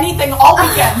anything all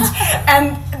weekend."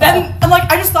 And then and like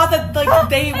I just thought that like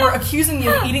they were accusing me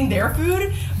of eating their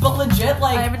food, but legit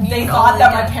like they thought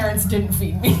that my parents didn't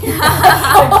feed me. They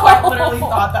quite literally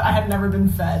thought that I had never been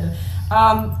fed.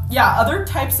 Yeah, other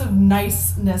types of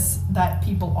niceness that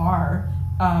people are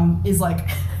is like.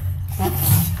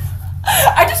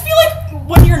 I just feel like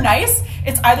when you're nice,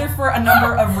 it's either for a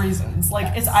number of reasons.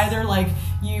 Like it's either like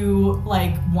you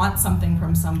like want something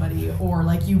from somebody, or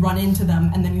like you run into them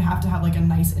and then you have to have like a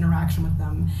nice interaction with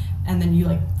them, and then you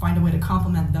like find a way to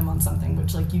compliment them on something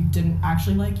which like you didn't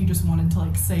actually like. You just wanted to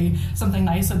like say something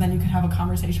nice so then you could have a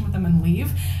conversation with them and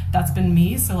leave. That's been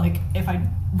me. So like if I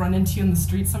run into you in the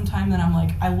street sometime, then I'm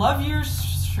like, I love your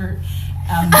shirt.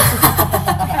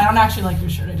 I don't actually like your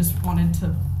shirt. I just wanted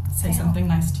to say something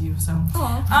nice to you. So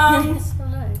That's so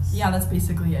nice. yeah, that's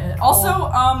basically it. Also,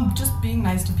 just being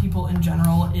nice to people in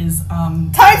general is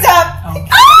Time's up. oh.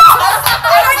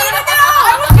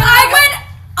 I went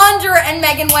under and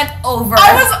Megan went over.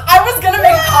 I was gonna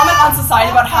make a comment on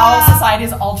society about how society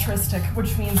is altruistic,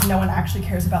 which means no one actually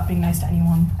cares about being nice to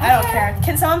anyone. I don't care.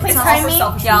 Can someone please time me?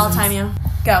 Yeah, I'll time you.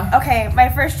 Go. Okay, my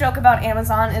first joke about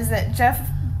Amazon is that Jeff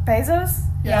Bezos,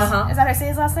 Yeah. is that how I say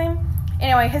his last name?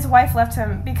 Anyway, his wife left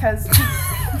him because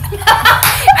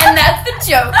And that's the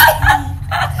joke.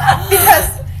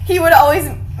 he would always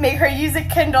make her use a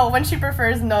Kindle when she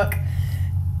prefers Nook.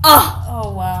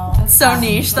 Oh wow. That's so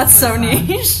niche. That's so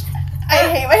niche. I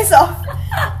hate myself.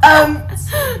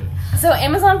 So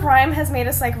Amazon Prime has made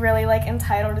us like really like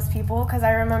entitled as people, because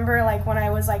I remember like when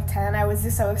I was like 10, I was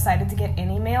just so excited to get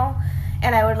any mail,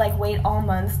 and I would like wait all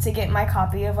month to get my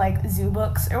copy of like Zoo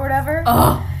Books or whatever.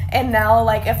 And now,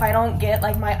 like, if I don't get,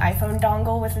 like, my iPhone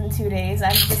dongle within 2 days,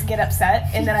 I just get upset.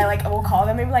 And then I, like, will call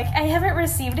them and be like, I haven't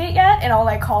received it yet. And I'll,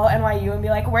 like, call NYU and be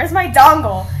like, where's my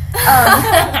dongle?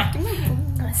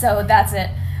 So that's it.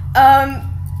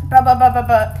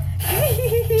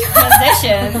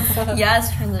 Transitions.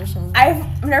 Yes, transitions. I'm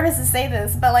nervous to say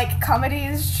this, but, like, comedy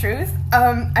is truth.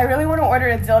 I really want to order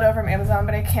a dildo from Amazon,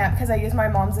 but I can't because I use my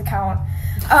mom's account.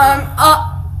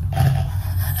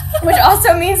 Which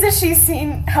also means that she's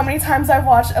seen how many times I've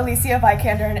watched Alicia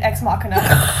Vikander and Ex Machina.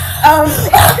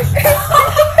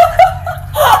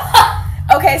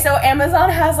 Okay, so Amazon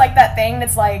has like that thing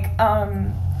that's like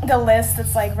the list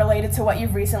that's like related to what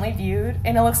you've recently viewed,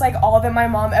 and it looks like all that my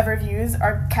mom ever views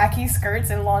are khaki skirts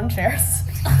and lawn chairs.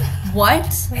 What?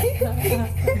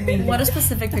 What a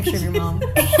specific picture of your mom.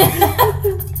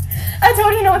 I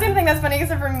told you no one didn't think that's funny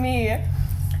except for me.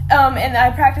 And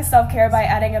I practice self-care by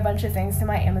adding a bunch of things to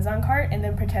my Amazon cart and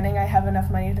then pretending I have enough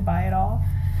money to buy it all.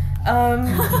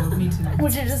 Me too.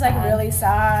 Which is just like really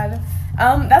sad.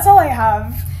 That's all I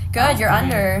have. Good, you're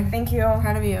under. Thank you.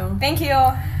 Proud of you. Thank you.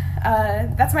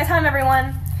 That's my time,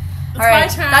 everyone. All right, my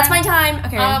turn. that's my time.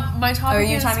 Okay. My topic Are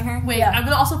you is, timing her? Wait, Yeah. I'm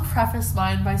gonna also preface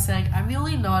mine by saying I'm the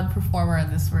only non-performer in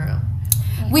this room.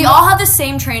 We all have the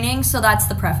same training, so that's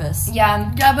the preface.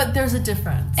 Yeah. Yeah, but there's a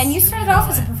difference. And you started off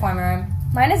as a performer.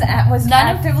 Mine was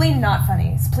actively not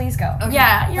funny, so please go. Okay.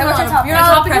 Yeah, you're What's your not. topic? You're My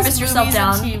not topic preface is yourself movies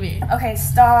down. and TV. Okay,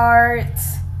 start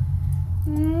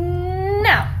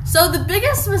now. So the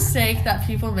biggest mistake that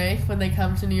people make when they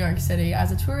come to New York City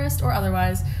as a tourist or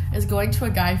otherwise is going to a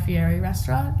Guy Fieri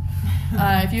restaurant.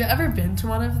 If you've ever been to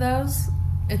one of those,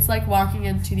 it's like walking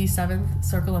into the seventh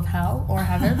circle of hell or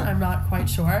heaven. I'm not quite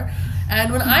sure.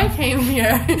 And when I came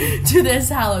here to this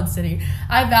hallowed city,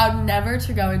 I vowed never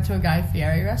to go into a Guy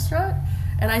Fieri restaurant.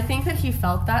 And I think that he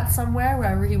felt that somewhere,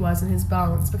 wherever he was in his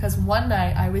bones, because one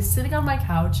night I was sitting on my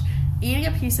couch eating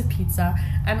a piece of pizza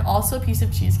and also a piece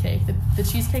of cheesecake. The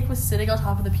cheesecake was sitting on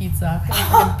top of the pizza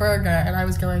like a burger, and I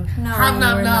was going, nom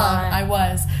nom you were nom. not. I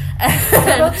was.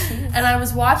 And I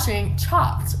was watching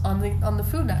Chopped on the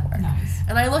Food Network. Nice.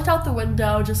 And I looked out the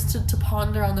window just to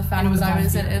ponder on the fact And it was that I Guy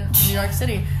was Fieri. in New York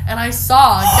City. And I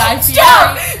saw Guy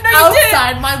Fieri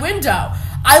outside my window.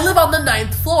 I live on the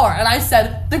 9th floor, and I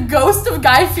said, the ghost of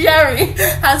Guy Fieri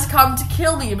has come to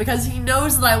kill me because he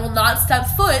knows that I will not step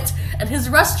foot at his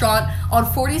restaurant on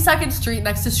 42nd Street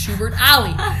next to Schubert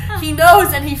Alley. He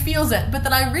knows and he feels it, but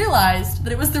then I realized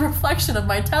that it was the reflection of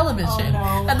my television,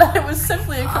 Oh, no. and that it was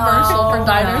simply a commercial for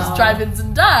diners, drive-ins,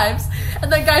 and dives,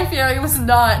 and that Guy Fieri was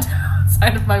not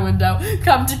outside of my window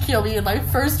come to kill me in my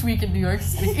first week in New York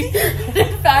City.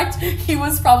 In fact, he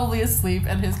was probably asleep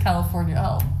in his California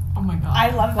home. Oh my god. I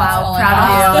love that. Wow, all I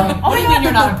proud of you. What do you mean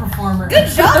you're not a performer? Good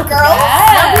job, girls.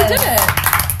 Yeah, we did it.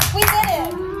 We did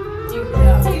it.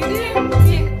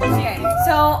 Okay,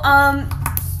 so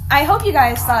I hope you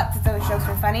guys thought that those jokes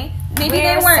were funny. Maybe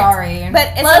they We're weren't. sorry.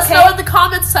 But it's Let us okay. know in the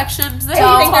comments section. If you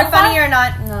think they're funny or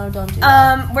not. No, don't do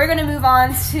that. We're gonna move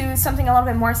on to something a little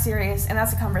bit more serious, and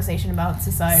that's a converation about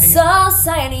society.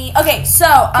 Society. Okay, so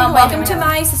away, welcome to Daniela.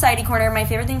 my society corner. My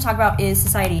favorite thing to talk about is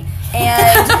society,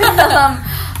 and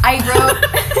I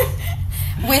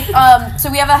wrote with so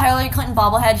we have a Hillary Clinton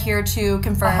bobblehead here to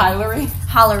confirm. Hillary?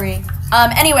 Hillary.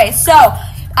 Anyway, so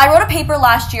I wrote a paper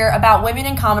last year about women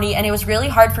in comedy, and it was really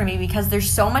hard for me because there's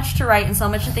so much to write and so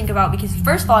much to think about because,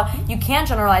 first of all, you can't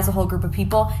generalize a whole group of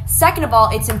people. Second of all,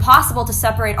 it's impossible to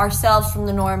separate ourselves from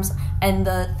the norms and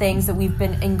the things that we've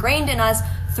been ingrained in us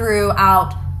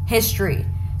throughout history.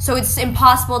 So it's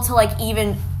impossible to, like,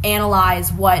 even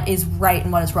analyze what is right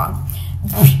and what is wrong.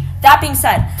 That being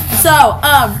said,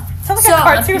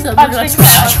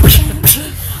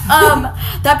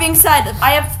 that being said,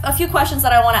 I have a few questions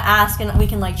that I want to ask and we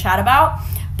can like chat about.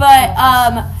 But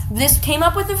this came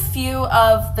up with a few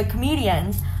of the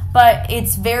comedians, but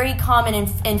it's very common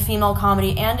in female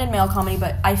comedy and in male comedy,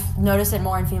 but I've noticed it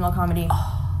more in female comedy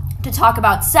to talk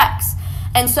about sex.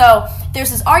 And so there's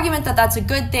this argument that that's a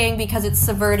good thing because it's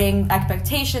subverting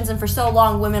expectations, and for so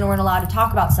long women weren't allowed to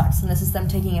talk about sex, and this is them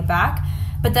taking it back.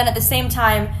 But then at the same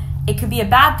time, it could be a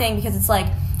bad thing because it's like,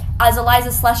 as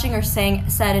Eliza Schlesinger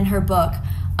said in her book,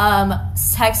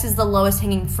 sex is the lowest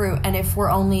hanging fruit, and if we're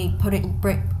only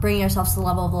bringing ourselves to the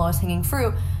level of the lowest hanging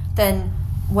fruit, then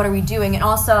what are we doing? And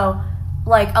also,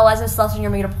 like Eliza Schlesinger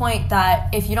made a point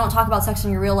that if you don't talk about sex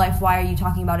in your real life, why are you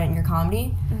talking about it in your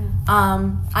comedy? I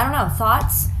don't know.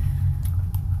 Thoughts?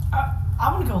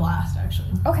 I want to go last, actually.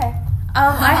 Okay.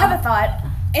 I have a thought.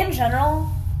 In general,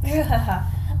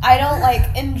 I don't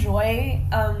like enjoy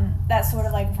that sort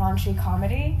of like raunchy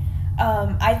comedy.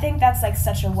 I think that's like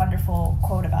such a wonderful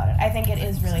quote about it. I think it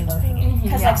is really low hanging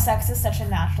because like sex is such a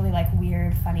naturally like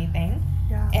weird, funny thing,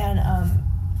 and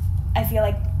I feel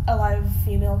like a lot of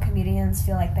female comedians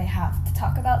feel like they have to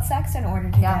talk about sex in order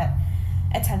to get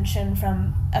attention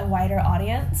from a wider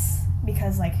audience,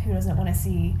 because like who doesn't want to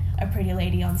see a pretty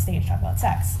lady on stage talk about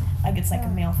sex? Like it's like a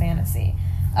male fantasy.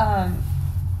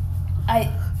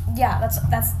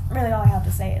 That's really all I have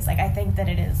to say is like I think that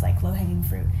it is like low hanging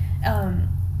fruit.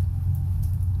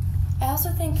 I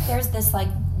also think there's this like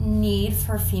need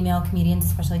for female comedians,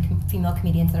 especially female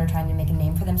comedians that are trying to make a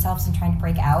name for themselves and trying to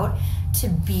break out, to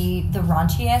be the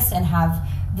raunchiest and have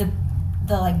the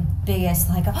like biggest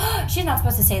like, oh, she's not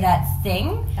supposed to say that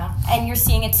thing. Yeah. And you're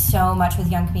seeing it so much with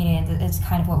young comedians. It's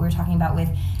kind of what we were talking about with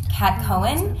Kat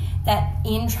Cohen, that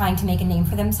in trying to make a name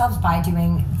for themselves by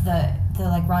doing the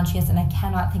like raunchiest, and I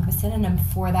cannot think of a synonym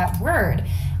for that word.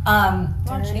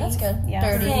 Raunchy, that's good. Yeah.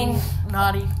 Dirty, thing.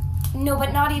 naughty. No,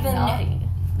 but not even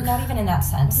in that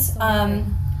sense.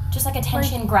 Just like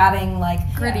attention grabbing, like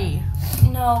gritty.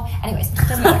 No, anyways,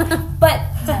 doesn't matter. but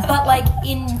like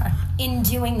in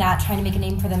doing that, trying to make a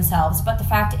name for themselves. But the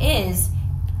fact is,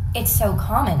 it's so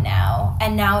common now,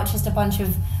 and now it's just a bunch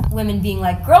of women being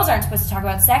like, girls aren't supposed to talk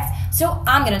about sex, so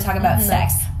I'm going to talk about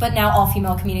sex. But now all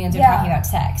female comedians are talking about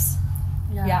sex.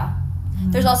 Yeah.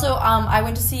 There's also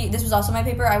this was also my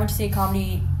paper. I went to see a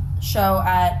comedy show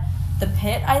at the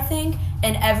Pit, I think,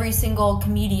 and every single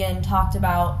comedian talked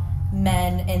about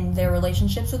men and their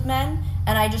relationships with men,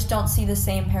 and I just don't see the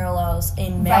same parallels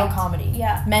in male comedy.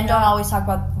 Yeah. Men don't always talk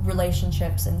about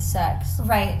relationships and sex.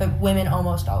 Right. But women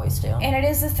almost always do. And it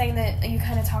is the thing that you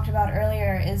kind of talked about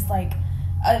earlier is like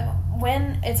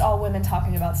when it's all women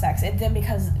talking about sex, it then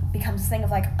becomes this thing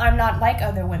of like, I'm not like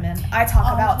other women. I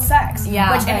talk about sex, which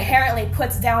inherently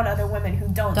puts down other women who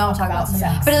don't talk about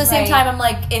sex. But at the same time, I'm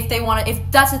like, if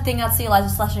that's the thing, that's the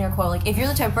Eliza Schlesinger quote. Like, if you're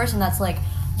the type of person that's like,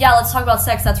 yeah, let's talk about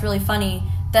sex, that's really funny,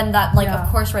 then that, like, of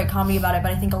course, write comedy about it.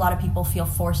 But I think a lot of people feel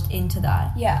forced into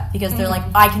that. Yeah. Because they're like,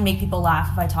 I can make people laugh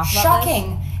if I talk about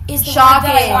this. Is the word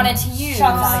that I wanted to use.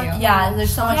 Shock value. Yeah,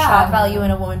 there's so much shock value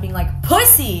in a woman being like,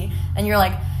 pussy! And you're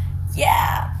like,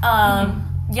 yeah.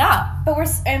 Yeah. But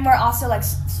we're also, like,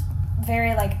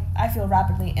 very, like, I feel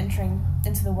rapidly entering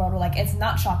into the world where, like, it's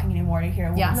not shocking anymore to hear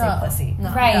a woman say pussy.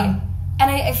 No. Right. Yeah. And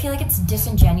I feel like it's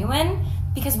disingenuine,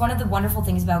 because one of the wonderful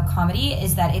things about comedy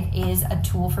is that it is a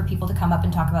tool for people to come up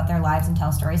and talk about their lives and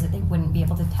tell stories that they wouldn't be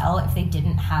able to tell if they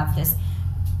didn't have this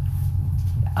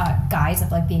guise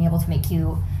of like being able to make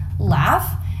you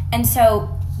laugh. And so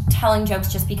telling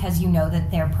jokes just because you know that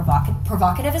they're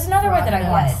provocative is another word that I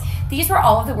wanted. These were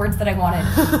all of the words that I wanted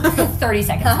 30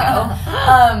 seconds ago.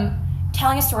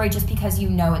 Telling a story just because you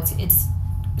know it's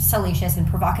salacious and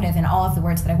provocative and all of the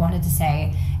words that I wanted to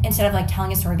say, instead of like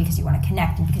telling a story because you want to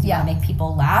connect and because you want to make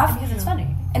people laugh. And because it's funny.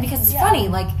 And because it's funny.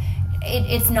 Like,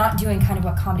 it's not doing kind of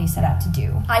what comedy set out to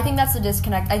do. I think that's the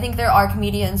disconnect. I think there are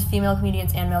comedians, female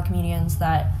comedians and male comedians,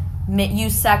 that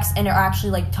use sex and are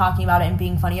actually like talking about it and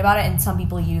being funny about it, and some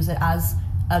people use it as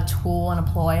a tool and a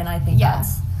ploy, and I think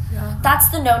that's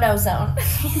the no-no zone.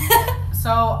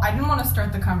 So I didn't want to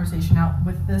start the conversation out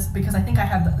with this because I think I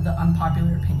have the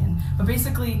unpopular opinion. But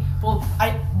basically,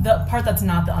 the part that's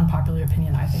not the unpopular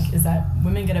opinion, I think, is that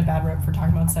women get a bad rep for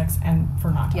talking about sex and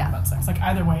for not talking about sex. Like,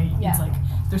 either way, it's like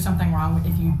there's something wrong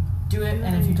if you do it,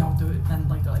 and if you don't do it, then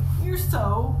like they're like, you're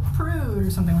so prude or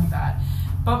something like that.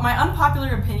 But my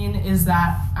unpopular opinion is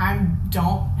that I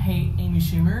don't hate Amy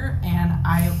Schumer, and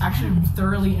I actually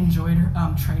thoroughly enjoyed her,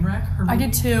 Trainwreck. Her movie. I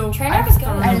did too. Trainwreck is good.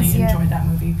 I I didn't see thoroughly it. enjoyed that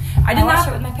movie. I did watched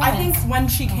not. it with my I think parents. when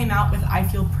she came out with I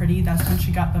Feel Pretty, that's when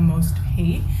she got the most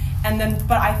hate. And then,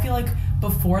 but I feel like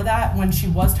before that, when she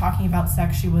was talking about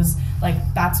sex, she was like,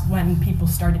 that's when people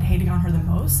started hating on her the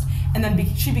most. And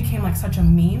then she became like such a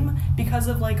meme because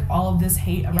of like all of this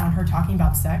hate around her talking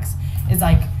about sex. Is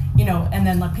like, you know, and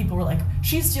then like people were like,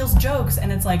 she steals jokes,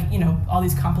 and it's like, you know, all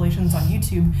these compilations on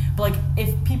YouTube. But like,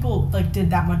 if people like did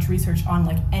that much research on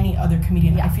like any other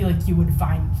comedian, I feel like you would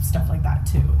find stuff like that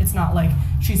too. It's not like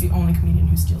she's the only comedian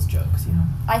who steals jokes, you know.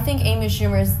 I think Amy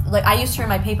Schumer is, like, I used her in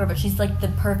my paper, but she's like the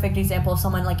perfect example of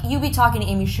someone, like, you'd be talking to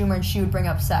Amy Schumer and she would bring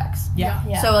up sex. Yeah.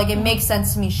 Yeah. So like it makes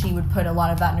sense to me she would put a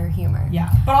lot of that in her humor.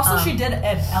 Yeah, but also she did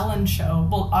at Ellen show.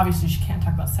 Well, obviously she can't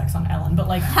talk about sex on Ellen, but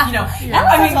like, you know,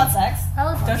 Ellen talks about sex.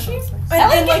 does she?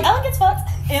 Ellen gets fucked.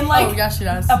 In like Oh, yeah, she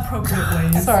does. appropriate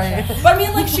ways. Sorry. But I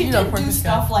mean, like, she You know, did Porky's do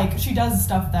stuff like she does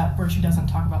stuff that where she doesn't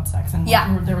talk about sex, and like,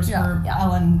 Yeah. there was her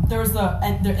Ellen. There was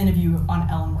the interview on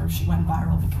Ellen where she went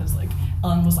viral because like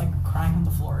Ellen was like crying on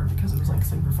the floor because it was like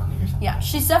super funny or something. Yeah,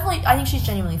 she's definitely, I think she's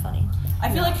genuinely funny.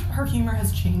 I feel like her humor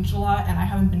has changed a lot, and I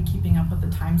haven't been keeping up with the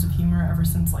times of humor ever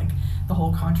since like the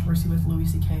whole controversy with Louis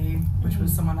C.K., which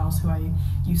was someone else who I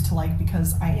used to like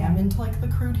because I am into like the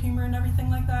crude humor and everything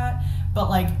like that. But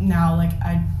like now, like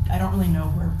I don't really know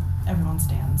where everyone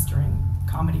stands during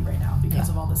comedy right now because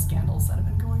of all the scandals that have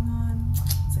been going on.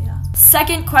 So yeah.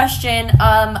 Second question,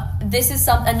 this is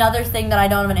another thing that I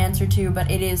don't have an answer to, but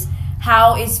it is,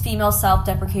 how is female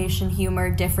self-deprecation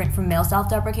humor different from male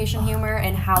self-deprecation humor,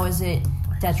 and how is it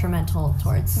detrimental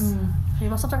towards...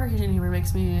 Female self-deprecation humor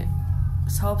makes me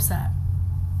so upset,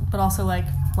 but also like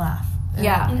laugh. And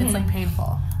Yeah. it's like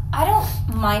painful. I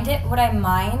don't mind it. What I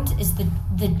mind is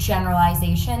the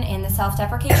generalization in the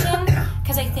self-deprecation,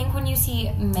 because I think when you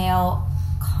see male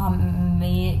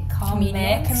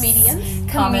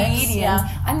comedians, yeah.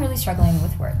 I'm really struggling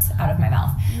with words out of my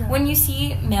mouth. Yeah. When you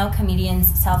see male comedians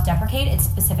self-deprecate, it's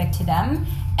specific to them.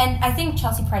 And I think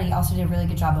Chelsea Peretti also did a really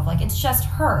good job of like, it's just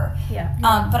her. Yeah.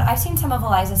 But I've seen some of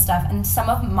Eliza's stuff, and some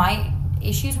of my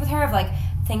issues with her of like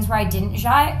things where I didn't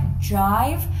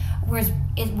jive, whereas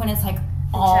when it's like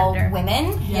all gender.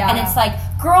 women, Yeah. and it's like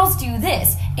girls do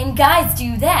this and guys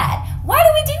do that. Why do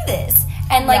we do this?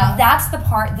 And like Yeah. that's the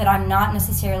part that I'm not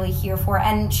necessarily here for.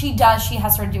 And she has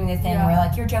started doing the thing Yeah. where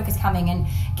like your joke is coming and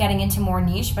getting into more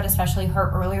niche, but especially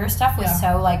her earlier stuff was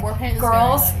Yeah. so like War Paint is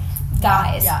girls, very,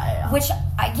 guys. Yeah. Which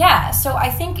so I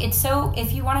think it's so,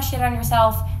 if you want to shit on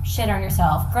yourself.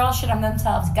 Girls shit on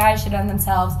themselves, guys shit on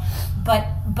themselves. But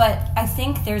I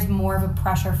think there's more of a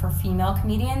pressure for female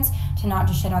comedians to not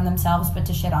just shit on themselves, but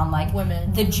to shit on like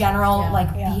Women. the general Yeah. like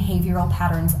Yeah. behavioral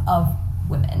patterns of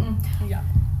women. Yeah.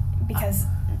 Because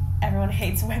everyone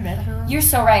hates women. You're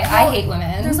so right. I hate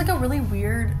women. There's like a really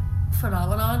weird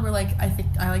phenomenon where like I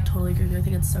like totally agree with you. I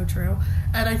think it's so true,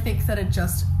 and I think that it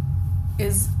just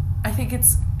is. I think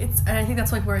it's and I think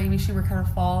that's like where Amy Schumer kind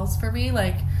of falls for me,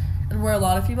 like, and where a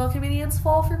lot of female comedians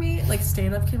fall for me, like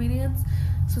stand-up comedians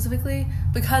specifically,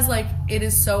 because like it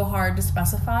is so hard to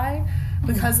specify,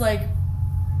 because like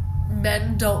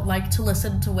men don't like to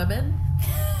listen to women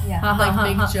Yeah.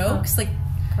 like make jokes, like.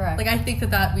 Correct. Like, I think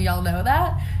that we all know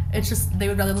that. It's just, they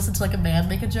would rather listen to, like, a man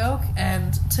make a joke.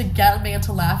 And to get a man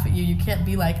to laugh at you, you can't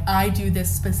be like, I do this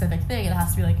specific thing. It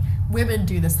has to be like, women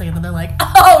do this thing. And then they're like,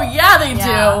 oh, yeah, they do.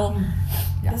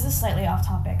 Yeah. This is slightly off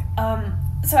topic.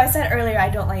 So I said earlier I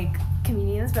don't like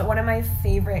comedians, but one of my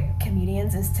favorite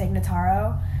comedians is Tig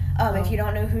Notaro. If you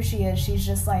don't know who she is, she's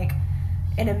just like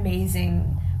an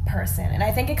amazing person. And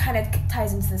I think it kind of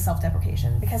ties into the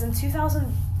self-deprecation, because in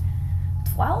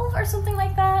 2012 or something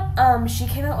like that, she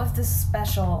came out with this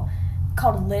special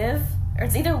called Live, or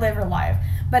it's either Live or Live.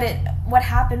 But what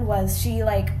happened was she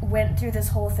like went through this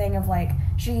whole thing of like,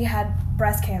 she had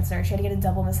breast cancer, she had to get a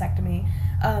double mastectomy,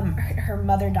 her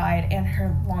mother died, and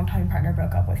her longtime partner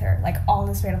broke up with her, like all in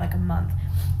the span of like a month.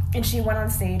 And she went on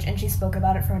stage and she spoke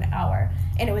about it for an hour,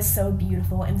 and it was so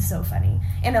beautiful and so funny.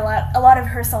 And a lot of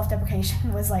her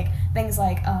self-deprecation was like things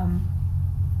like,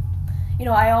 you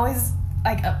know, I always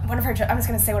like one of her. I'm just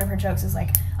gonna say one of her jokes is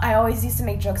like, I always used to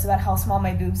make jokes about how small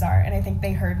my boobs are, and I think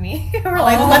they heard me. It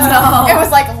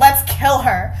was like, let's kill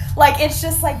her. Like, it's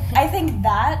just like, I think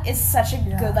that is such a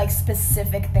good like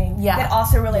specific thing that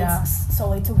also relates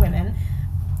solely to women.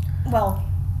 Well,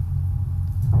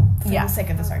 for the sake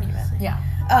of this argument. Yeah.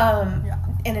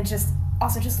 And it just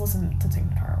listen to Tig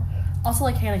Notaro. Also,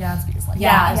 like, Hannah Gadsby is like,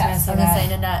 Yeah, I was yes, gonna say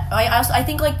okay. Nanette. I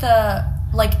think like the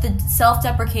like the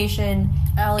self-deprecation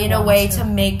Allie in a wants way to. to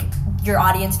make your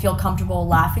audience feel comfortable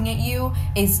laughing at you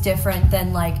is different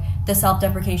than like the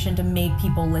self-deprecation to make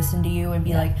people listen to you and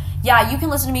be like, yeah, you can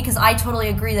listen to me because I totally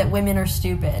agree that women are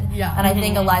stupid. Yeah. And I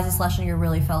think Eliza Schlesinger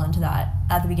really fell into that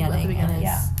at the beginning, and is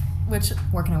yeah. Which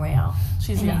working her way out.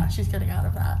 she's she's getting out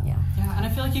of that. Yeah. Yeah, and I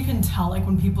feel like you can tell like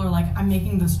when people are like, I'm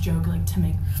making this joke like to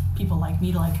make people like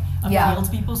me, to like appeal Yeah.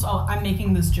 to people. So I'm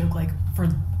making this joke like for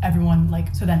everyone,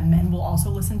 like so that men will also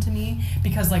listen to me,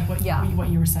 because like what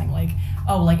you were saying, like,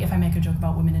 oh, like if I make a joke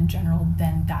about women in general,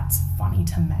 then that's funny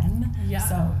to men. Yeah.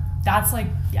 So that's like,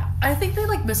 yeah. I think that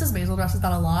like Mrs. Maisel addresses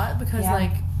that a lot because Yeah.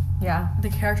 like Yeah. the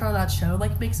character on that show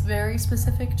like makes very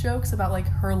specific jokes about like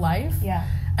her life. Yeah.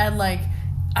 And like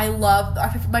I love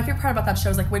my favorite part about that show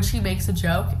is like when she makes a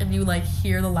joke and you like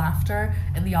hear the laughter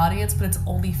in the audience, but it's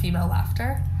only female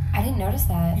laughter. I didn't notice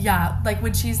that. Yeah, like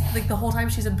when she's like the whole time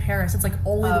she's in Paris, it's like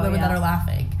only the Oh, women yeah. that are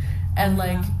laughing, and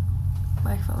like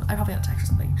my phone, I probably had a text or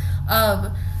something,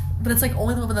 but it's like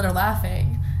only the women that are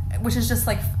laughing, which is just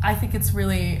like I think it's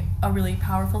really a really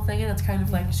powerful thing, and it's kind of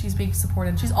like she's being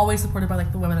supported. She's always supported by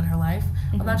like the women in her life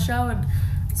on that show, and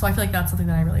so I feel like that's something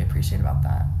that I really appreciate about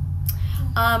that.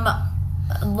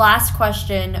 Last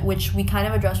question, which we kind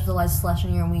of addressed with Eliza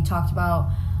Schlesinger and we talked about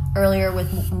earlier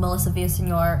with Melissa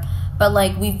Villaseñor, but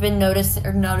like we've been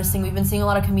noticing, we've been seeing a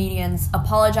lot of comedians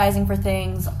apologizing for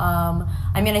things.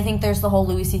 I mean, I think there's the whole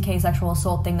Louis C.K. sexual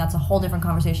assault thing. That's a whole different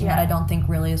conversation that I don't think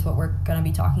really is what we're gonna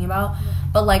be talking about.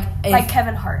 But like, Like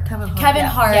Kevin Hart. Kevin Yeah.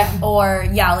 Hart, Yeah. or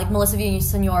like Melissa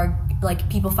Villaseñor, like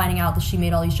people finding out that she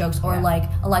made all these jokes, or like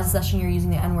Eliza Schlesinger using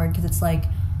the N-word, because it's like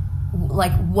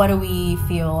what do we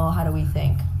feel? How do we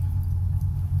think?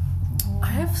 I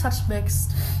have such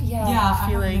mixed Yeah, I have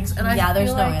feelings, mixed and I There's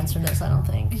feel no like, answer to this, I don't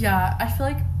think. Yeah, I feel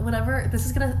like whenever this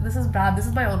is bad. This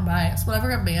is my own bias.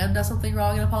 Whenever a man does something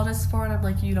wrong and apologizes for it, I'm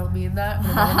like, you don't mean that.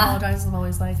 When a woman apologizes, I'm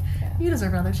always like, you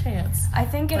deserve another chance. I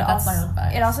think But that's my own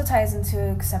bias. it also ties into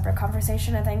a separate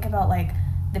conversation, I think, about like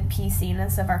the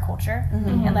PC-ness of our culture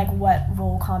and like what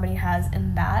role comedy has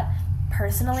in that.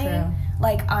 Personally, True.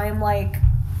 like I'm like,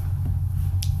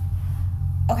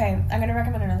 okay, I'm gonna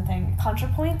recommend another thing.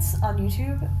 ContraPoints on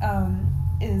YouTube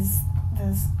is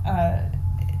this.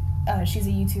 She's a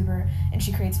YouTuber and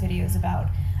she creates videos about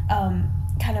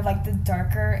kind of like the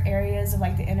darker areas of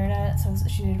like the internet. So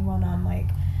she did one on like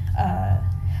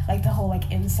the whole like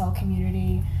incel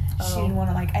community. She did one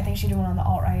on like, I think she did one on the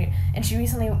alt-right, and she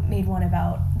recently made one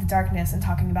about the darkness and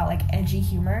talking about like edgy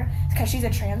humor, because she's a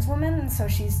trans woman, and so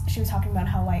she was talking about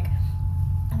how like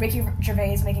Ricky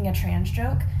Gervais making a trans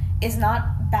joke is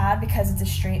not bad because it's a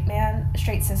straight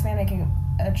cis man making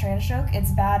a trans joke. It's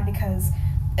bad because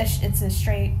it's a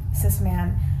straight cis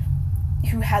man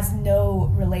who has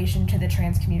no relation to the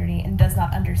trans community and does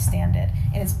not understand it,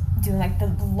 and is doing like the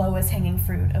lowest hanging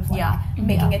fruit of like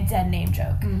making a dead name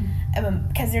joke.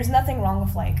 Because there's nothing wrong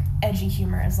with like edgy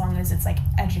humor as long as it's like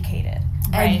educated.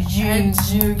 Right.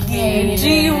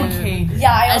 Educated.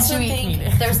 Yeah, I also Educated.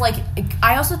 think there's like,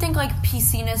 I also think like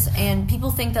PC-ness, and people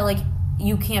think that like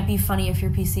you can't be funny if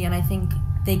you're PC, and I think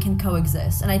they can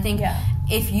coexist. And I think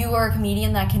if you are a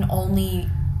comedian that can only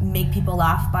make people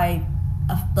laugh by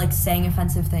like saying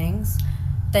offensive things,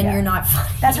 then you're not funny.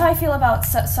 That's how I feel about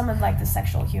some of like the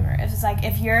sexual humor. It's just like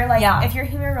if your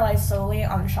humor relies solely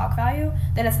on shock value,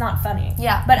 then it's not funny.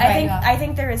 Yeah, but I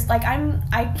think there is like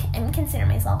I consider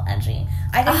myself edgy.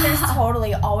 I think there's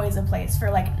totally always a place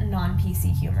for like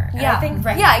non-PC humor. And Yeah, I think,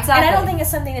 yeah, exactly. And I don't think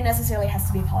it's something that necessarily has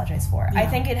to be apologized for. I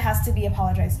think it has to be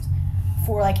apologized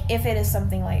for like if it is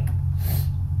something like,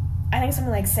 I think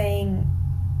something like saying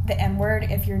the N-word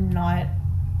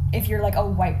if you're like a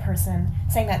white person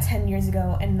saying that 10 years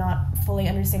ago and not fully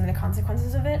understanding the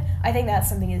consequences of it, I think that's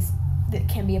something that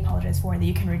can be apologized for and that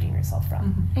you can redeem yourself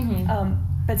from.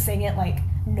 But saying it like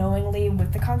knowingly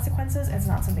with the consequences is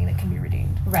not something that can be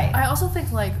redeemed. Right. I also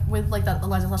think like with like that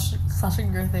Eliza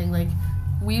Schlesinger thing, like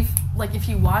we've like if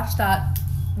you watch that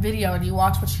video and you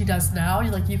watch what she does now,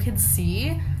 you can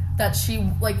see that she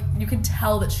like you can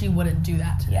tell that she wouldn't do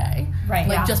that today. Right.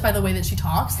 Like Yeah. just by the way that she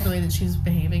talks, the way that she's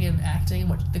behaving and acting, and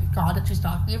what the God that she's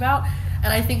talking about.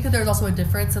 And I think that there's also a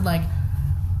difference in like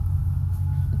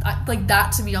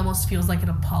that to me almost feels like an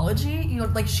apology. You know,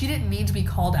 like she didn't need to be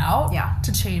called out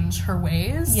to change her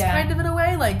ways, kind of in a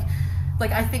way. Like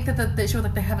I think that the issue with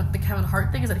like the Kevin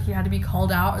Hart thing is that he had to be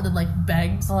called out and then like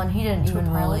begged. Well, and he didn't to even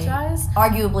apologize. really.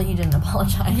 Arguably, he didn't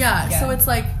apologize. Yeah, so it's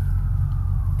like,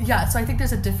 so I think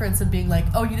there's a difference in being like,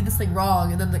 oh, you did this thing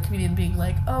wrong, and then the comedian being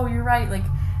like, oh, you're right, like,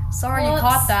 sorry, you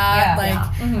caught that,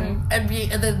 and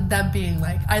then them being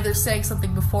like either saying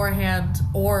something beforehand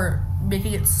or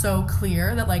making it so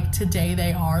clear that like today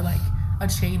they are like a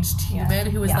changed human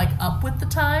who is Yeah. like up with the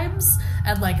times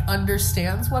and like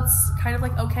understands what's kind of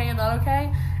like okay and not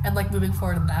okay, and like moving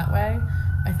forward in that way,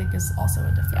 I think is also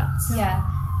a difference. Yeah.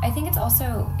 I think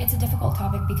it's a difficult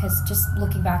topic because just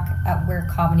looking back at where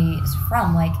comedy is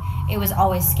from, like, it was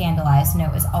always scandalized and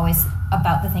it was always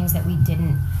about the things that we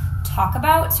didn't talk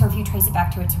about. So if you trace it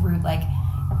back to its root, like,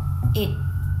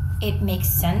 it makes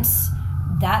sense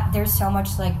that there's so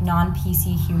much, like,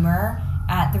 non-PC humor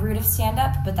at the root of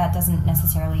stand-up, but that doesn't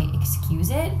necessarily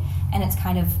excuse it. And it's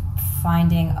kind of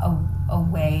finding a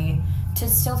way to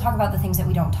still talk about the things that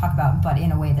we don't talk about, but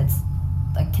in a way that's,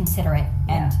 like, considerate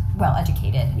and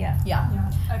well-educated. Yeah.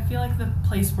 Yeah, I feel like the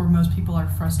place where most people are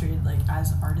frustrated, like,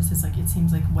 as artists, is, like, it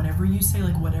seems like whatever you say,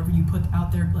 like, whatever you put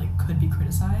out there, like, could be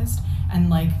criticized. And,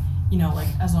 like, you know, like,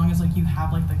 as long as, like, you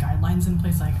have, like, the guidelines in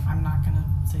place, like, I'm not gonna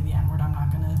say the N-word, I'm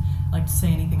not gonna, like, say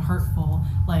anything hurtful,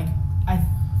 like, I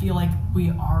feel like we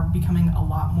are becoming a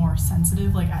lot more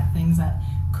sensitive, like, at things that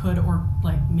could or,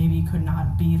 like, maybe could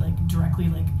not be, like, directly,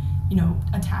 like, you know,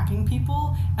 attacking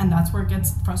people. And that's where it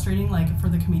gets frustrating, like, for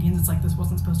the comedians. It's like, this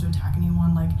wasn't supposed to attack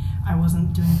anyone, like, I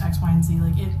wasn't doing X, Y, and Z.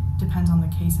 Like, it depends on the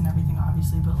case and everything,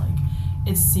 obviously, but, like,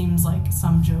 it seems like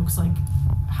some jokes, like,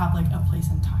 have, like, a place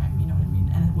and time, you know what I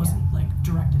mean? And it wasn't, like,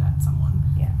 directed at someone.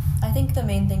 Yeah. I think the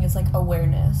main thing is, like,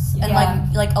 awareness. Yeah.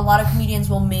 And, like, a lot of comedians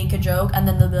will make a joke, and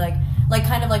then they'll be like,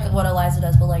 kind of like what Eliza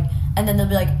does, but, like, and then they'll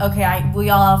be like, okay, we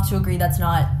all have to agree that's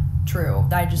not true.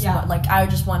 I just, I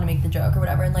just want to make the joke or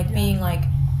whatever. And, like, being, like,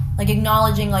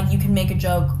 acknowledging, like, you can make a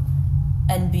joke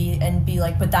and be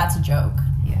like, but that's a joke.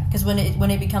 Yeah. Because when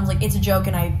it becomes, like, it's a joke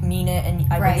and I mean it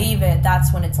and I Right. believe it,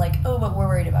 that's when it's like, oh, but we're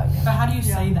worried about you. But how do you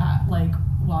say that, like,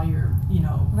 while you're, you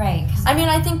know... Right. 'Cause I mean,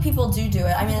 I think people do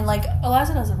it. I mean, like,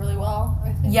 Eliza does it really well,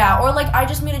 I think. yeah, or, like, I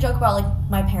just made a joke about, like,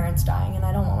 my parents dying, and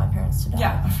I don't want my parents to die.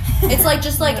 Yeah. It's, like,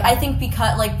 just, like, I think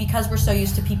because we're so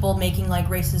used to people making, like,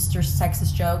 racist or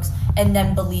sexist jokes and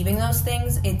then believing those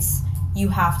things, it's, you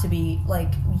have to be,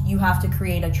 like, you have to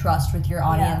create a trust with your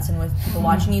audience and with people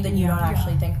watching you that you don't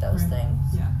actually think those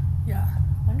things. Yeah. Yeah.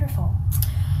 Wonderful.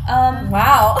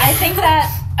 Wow. I think that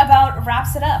about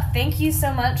wraps it up. Thank you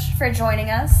so much for joining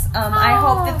us. I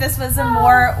hope that this was a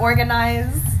more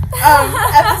organized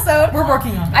episode. We're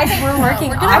working on it. I think we're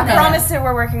working I on it. promise that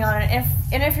we're working on it.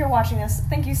 If you're watching this,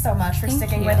 thank you so much for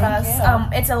sticking with us.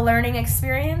 It's a learning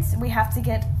experience. We have to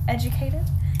get educated.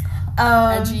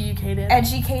 Educated.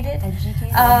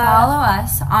 Follow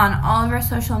us on all of our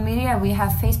social media. We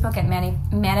have Facebook at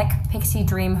Manic Pixie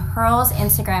Dream Hurls.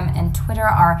 Instagram and Twitter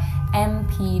are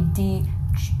MPD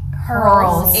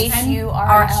Hurls.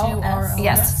 HURLS.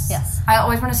 Yes. I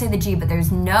always want to say the G, but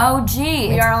there's no G.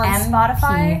 We are on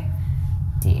Spotify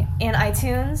MPD. and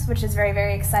iTunes, which is very,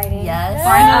 very exciting. Yes.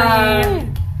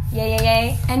 Finally.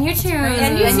 Yay. And YouTube.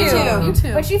 And YouTube.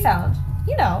 YouTube. Which you found.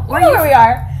 You know Where where we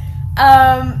are.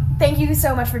 Thank you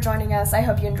so much for joining us. I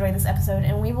hope you enjoyed this episode,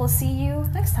 and we will see you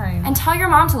next time. And tell your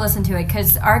mom to listen to it,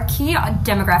 because our key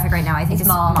demographic right now, I think, is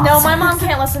moms. No, my mom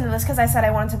can't listen to this because I said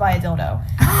I wanted to buy a dildo.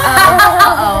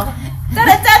 Uh-oh.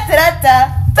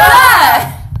 Da-da-da-da-da-da.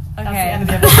 That's the end of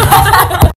the episode.